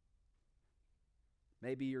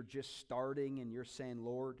 maybe you're just starting and you're saying,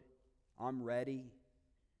 Lord, I'm ready.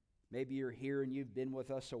 Maybe you're here and you've been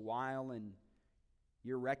with us a while and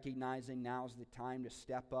you're recognizing now's the time to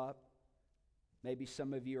step up. Maybe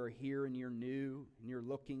some of you are here and you're new and you're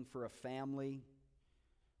looking for a family.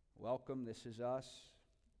 Welcome, this is us.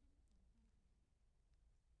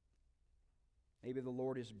 Maybe the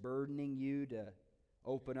Lord is burdening you to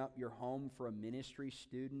open up your home for a ministry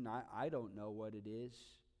student. I don't know what it is.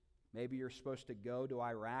 Maybe you're supposed to go to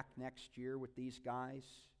Iraq next year with these guys.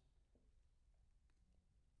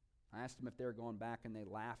 I asked them if they were going back and they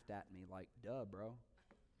laughed at me like, duh, bro.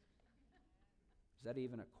 Is that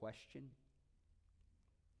even a question?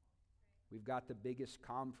 We've got the biggest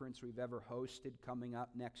conference we've ever hosted coming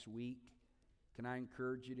up next week. Can I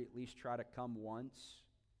encourage you to at least try to come once?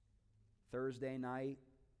 Thursday night,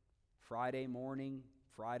 Friday morning,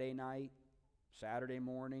 Friday night, Saturday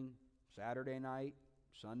morning, Saturday night,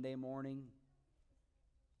 Sunday morning.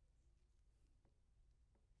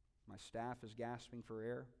 My staff is gasping for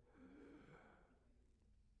air.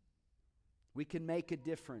 We can make a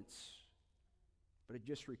difference, but it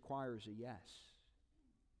just requires a yes.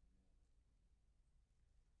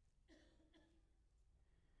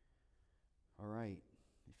 All right,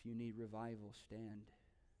 if you need revival, stand.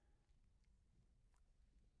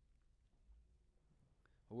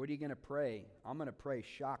 Well, what are you going to pray? I'm going to pray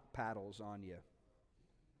shock paddles on you.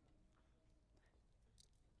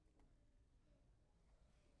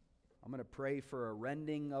 I'm going to pray for a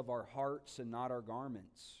rending of our hearts and not our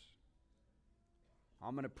garments.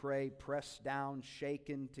 I'm going to pray pressed down,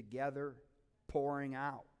 shaken together, pouring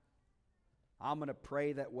out. I'm going to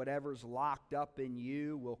pray that whatever's locked up in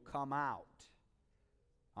you will come out.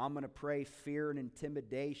 I'm going to pray fear and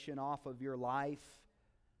intimidation off of your life.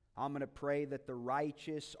 I'm going to pray that the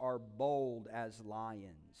righteous are bold as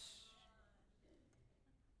lions.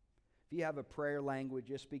 If you have a prayer language,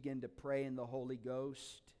 just begin to pray in the Holy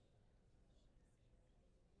Ghost.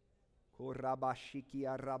 I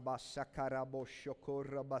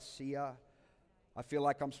feel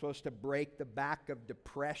like I'm supposed to break the back of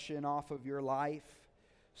depression off of your life.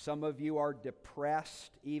 Some of you are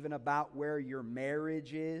depressed even about where your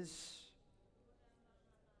marriage is.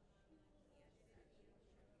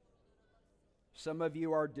 Some of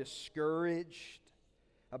you are discouraged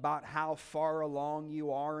about how far along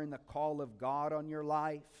you are in the call of God on your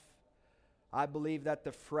life. I believe that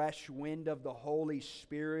the fresh wind of the Holy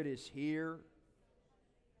Spirit is here.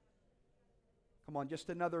 Come on, just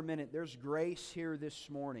another minute. There's grace here this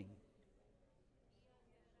morning.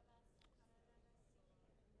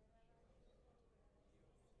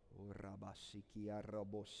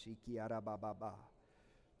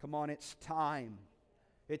 Come on, it's time.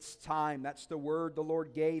 It's time. That's the word the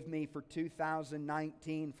Lord gave me for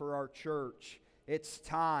 2019 for our church. It's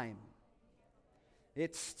time.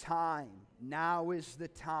 It's time. Now is the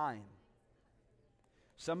time.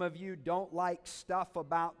 Some of you don't like stuff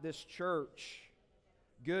about this church.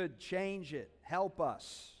 Good, change it. Help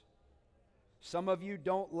us. Some of you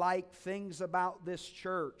don't like things about this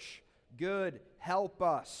church. Good, help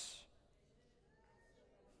us.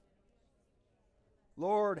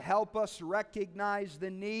 Lord, help us recognize the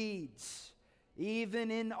needs even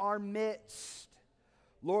in our midst.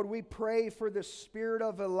 Lord, we pray for the spirit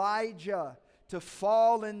of Elijah to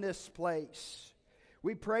fall in this place.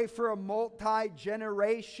 We pray for a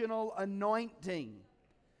multi-generational anointing.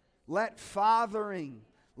 Let fathering,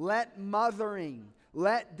 let mothering,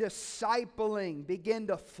 let discipling begin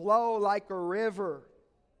to flow like a river.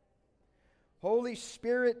 Holy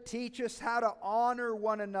Spirit, teach us how to honor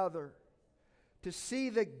one another, to see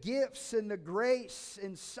the gifts and the grace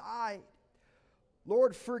inside.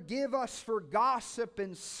 Lord, forgive us for gossip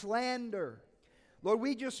and slander. Lord,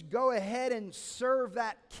 we just go ahead and serve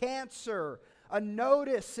that cancer a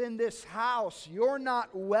notice in this house. You're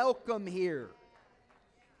not welcome here.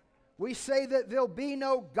 We say that there'll be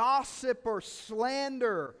no gossip or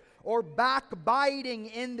slander or backbiting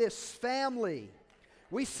in this family.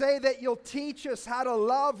 We say that you'll teach us how to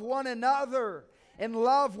love one another and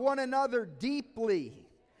love one another deeply.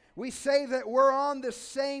 We say that we're on the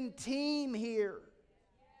same team here.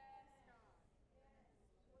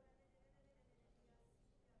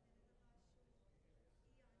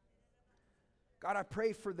 God, I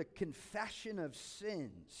pray for the confession of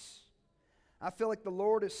sins. I feel like the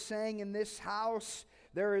Lord is saying in this house,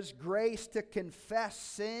 there is grace to confess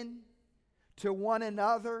sin to one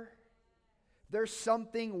another. There's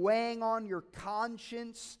something weighing on your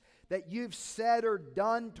conscience that you've said or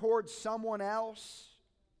done towards someone else.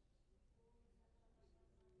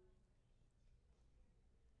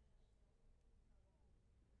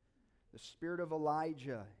 The spirit of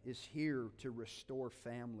Elijah is here to restore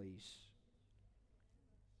families.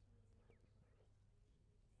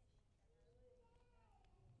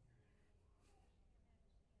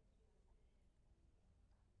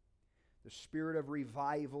 The spirit of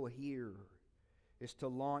revival here is to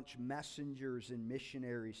launch messengers and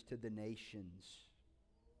missionaries to the nations.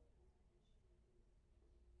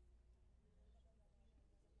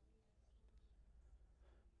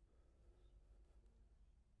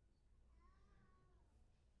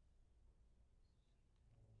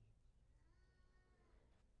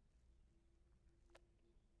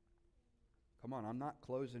 Come on, I'm not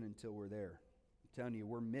closing until we're there. I'm telling you,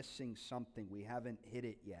 we're missing something. We haven't hit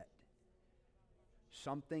it yet.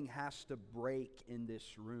 Something has to break in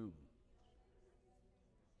this room.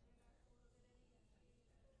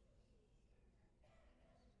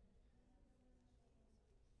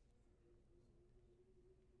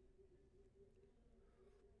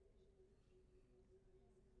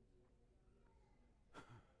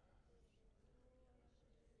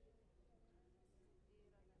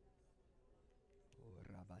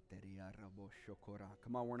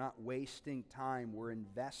 Come on, we're not wasting time. We're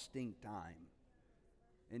investing time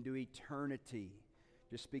into eternity.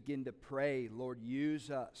 Just begin to pray. Lord, use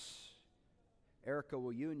us. Erica,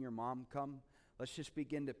 will you and your mom come? Let's just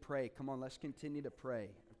begin to pray. Come on, let's continue to pray.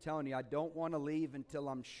 I'm telling you, I don't want to leave until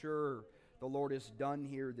I'm sure the Lord is done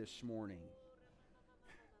here this morning.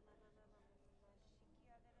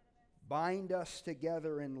 Bind us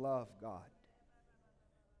together in love, God.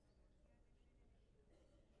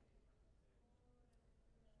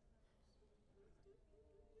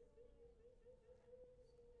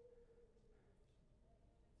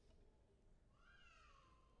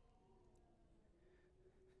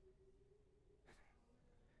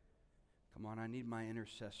 Come on, I need my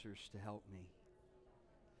intercessors to help me.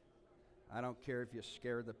 I don't care if you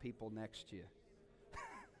scare the people next to you.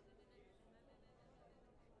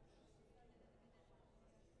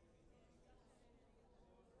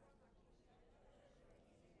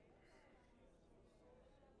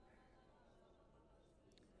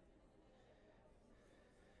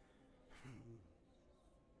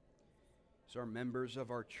 These are members of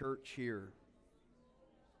our church here.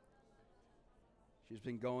 She's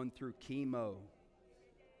been going through chemo.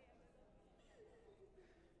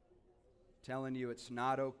 Telling you it's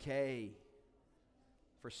not okay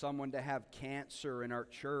for someone to have cancer in our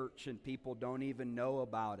church and people don't even know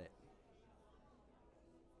about it.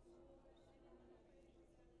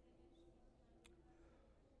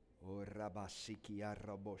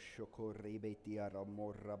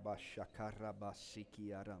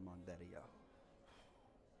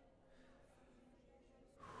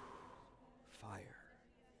 Fire.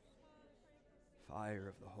 Fire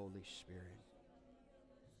of the Holy Spirit.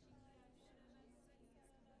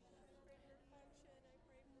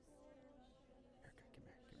 Erica, come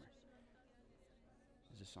here.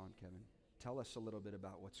 Is this on, Kevin? Tell us a little bit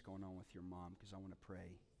about what's going on with your mom, because I want to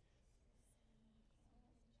pray.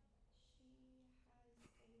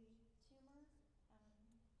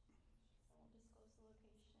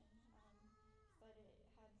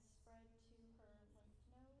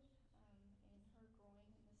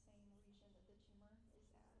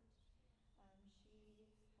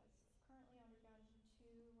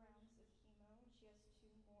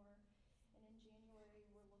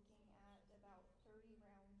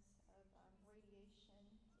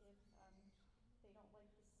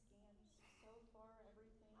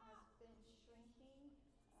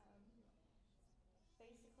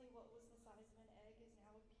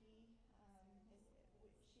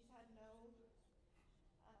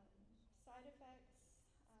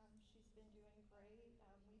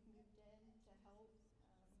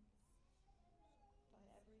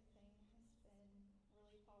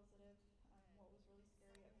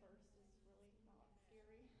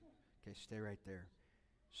 Okay, stay right there.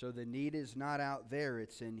 So the need is not out there,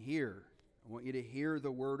 it's in here. I want you to hear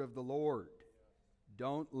the word of the Lord.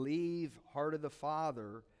 Don't leave Heart of the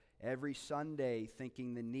Father every Sunday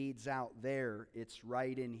thinking the need's out there. It's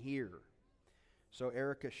right in here. So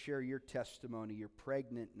Erica, share your testimony. You're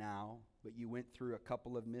pregnant now, but you went through a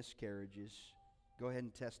couple of miscarriages. Go ahead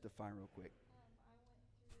and testify real quick.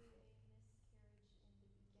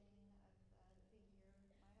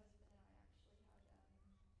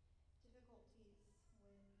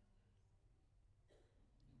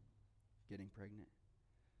 Getting pregnant?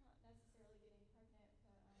 Not necessarily getting pregnant, but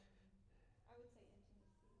I would say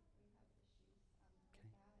intimacy. We have issues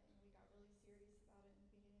with that, and we got really serious about it in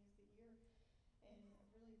the beginning of the year, and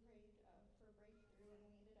really prayed for a breakthrough,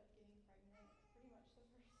 and we ended up getting pregnant pretty much the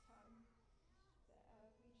first time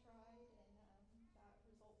that we tried, and that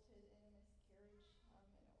resulted in a miscarriage, and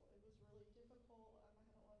it was really difficult. I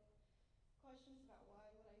had a lot of questions about why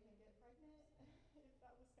would I even get pregnant if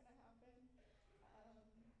that was going to happen.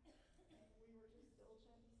 And we were just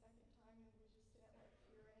diligent the second time, and we just didn't let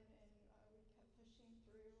fear in, and we kept pushing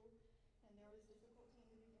through. And there was difficulty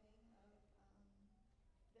in the beginning of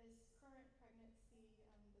this current pregnancy.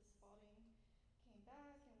 The spotting came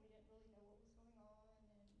back, and we didn't really know what was going on,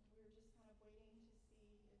 and we were just kind of waiting to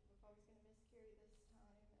see if I was going to miscarry this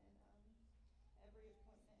time. And every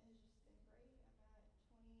appointment has just been great.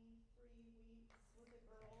 I'm at 23 weeks with a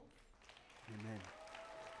girl. Amen.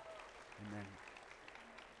 Amen.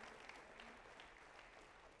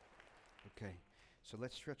 Okay, so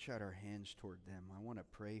let's stretch out our hands toward them. I want to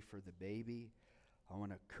pray for the baby. I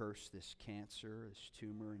want to curse this cancer, this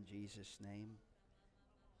tumor in Jesus' name.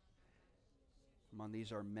 Come on,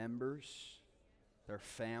 these are members, their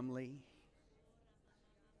family.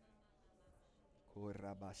 Come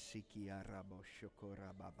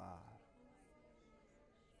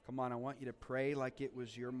on, I want you to pray like it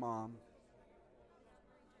was your mom.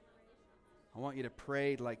 I want you to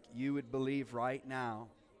pray like you would believe right now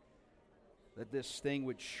that this thing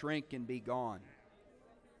would shrink and be gone.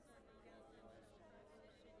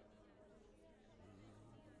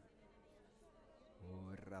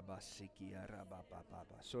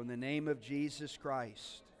 So in the name of Jesus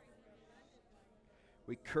Christ,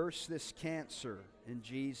 we curse this cancer in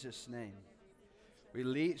Jesus' name. We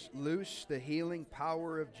loose the healing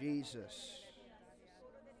power of Jesus.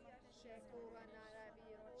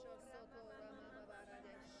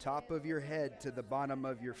 Top of your head to the bottom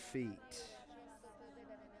of your feet.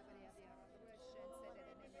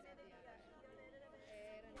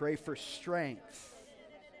 Pray for strength.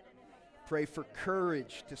 Pray for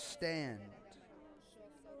courage to stand.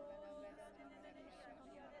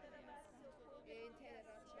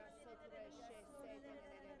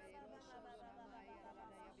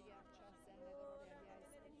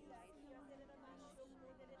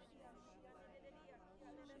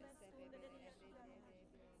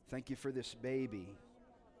 Thank you for this baby.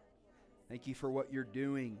 Thank you for what you're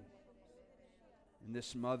doing in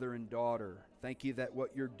this mother and daughter. Thank you that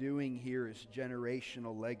what you're doing here is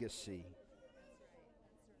generational legacy.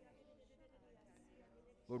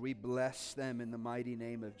 Lord, we bless them in the mighty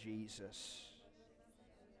name of Jesus.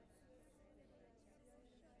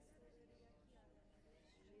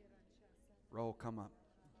 Roll, come up.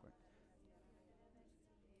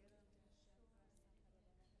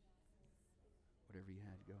 Whatever you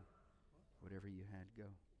had, go. Whatever you had, go.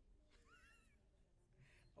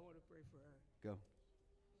 I want to pray for her. Go.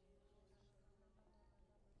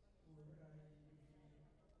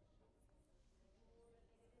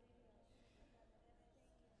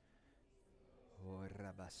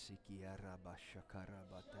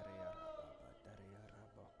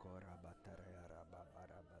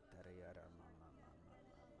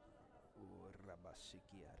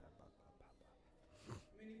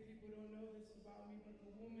 Many people don't know this about me, but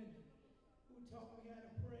the woman who taught me how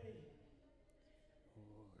to pray,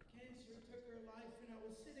 cancer took her life, and I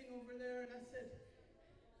was sitting over there, and I said,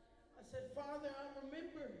 Father, I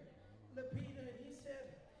remember Lapita, and he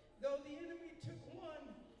said, though the enemy took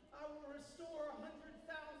one, I will restore 100,000.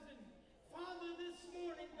 Father, this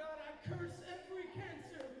morning, God, I curse every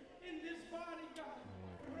cancer in this body, God.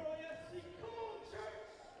 Come on, church.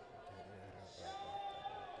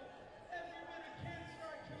 Every bit of cancer,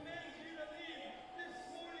 I command you to leave this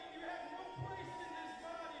morning. You have no place in this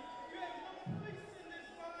body. You have no place in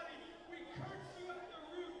this body. We curse you at the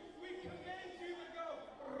root. We command you to go.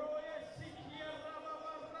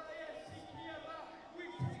 We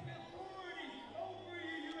take authority over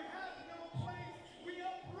you. You have no place. We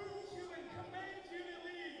uproot you and command you to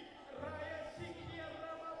leave.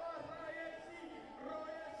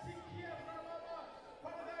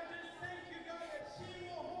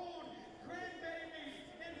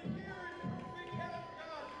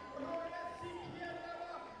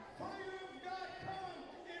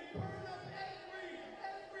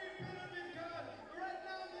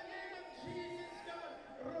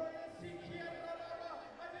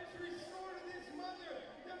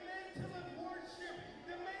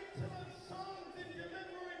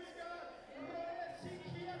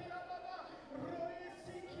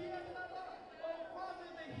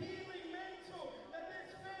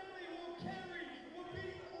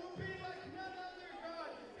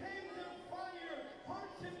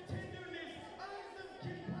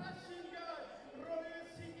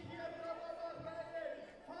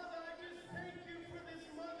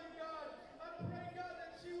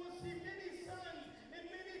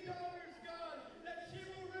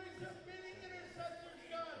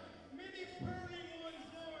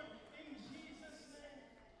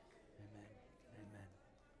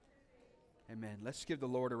 Amen. Let's give the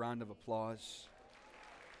Lord a round of applause.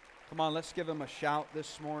 Come on, let's give Him a shout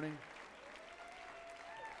this morning.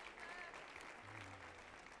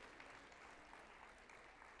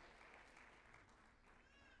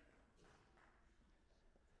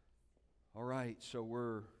 All right, so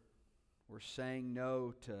we're saying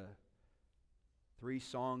no to 3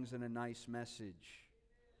 songs and a nice message.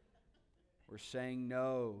 We're saying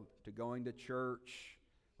no to going to church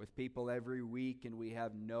with people every week and we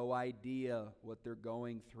have no idea what they're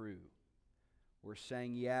going through. We're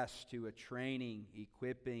saying yes to a training,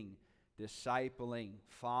 equipping, discipling,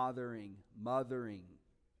 fathering, mothering.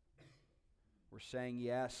 We're saying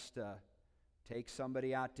yes to take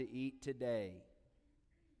somebody out to eat today.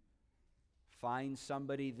 Find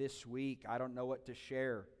somebody this week. I don't know what to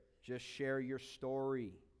share. Just share your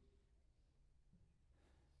story.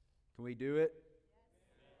 Can we do it?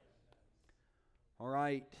 All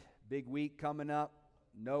right. Big week coming up.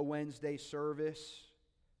 No Wednesday service.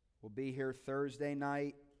 We'll be here Thursday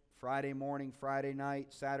night, Friday morning, Friday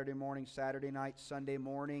night, Saturday morning, Saturday night, Sunday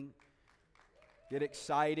morning. Get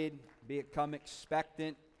excited. Become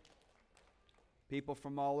expectant. People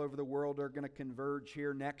from all over the world are going to converge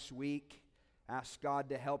here next week. Ask God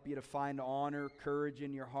to help you to find honor, courage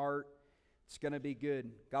in your heart. It's going to be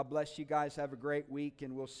good. God bless you guys. Have a great week,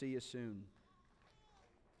 and we'll see you soon.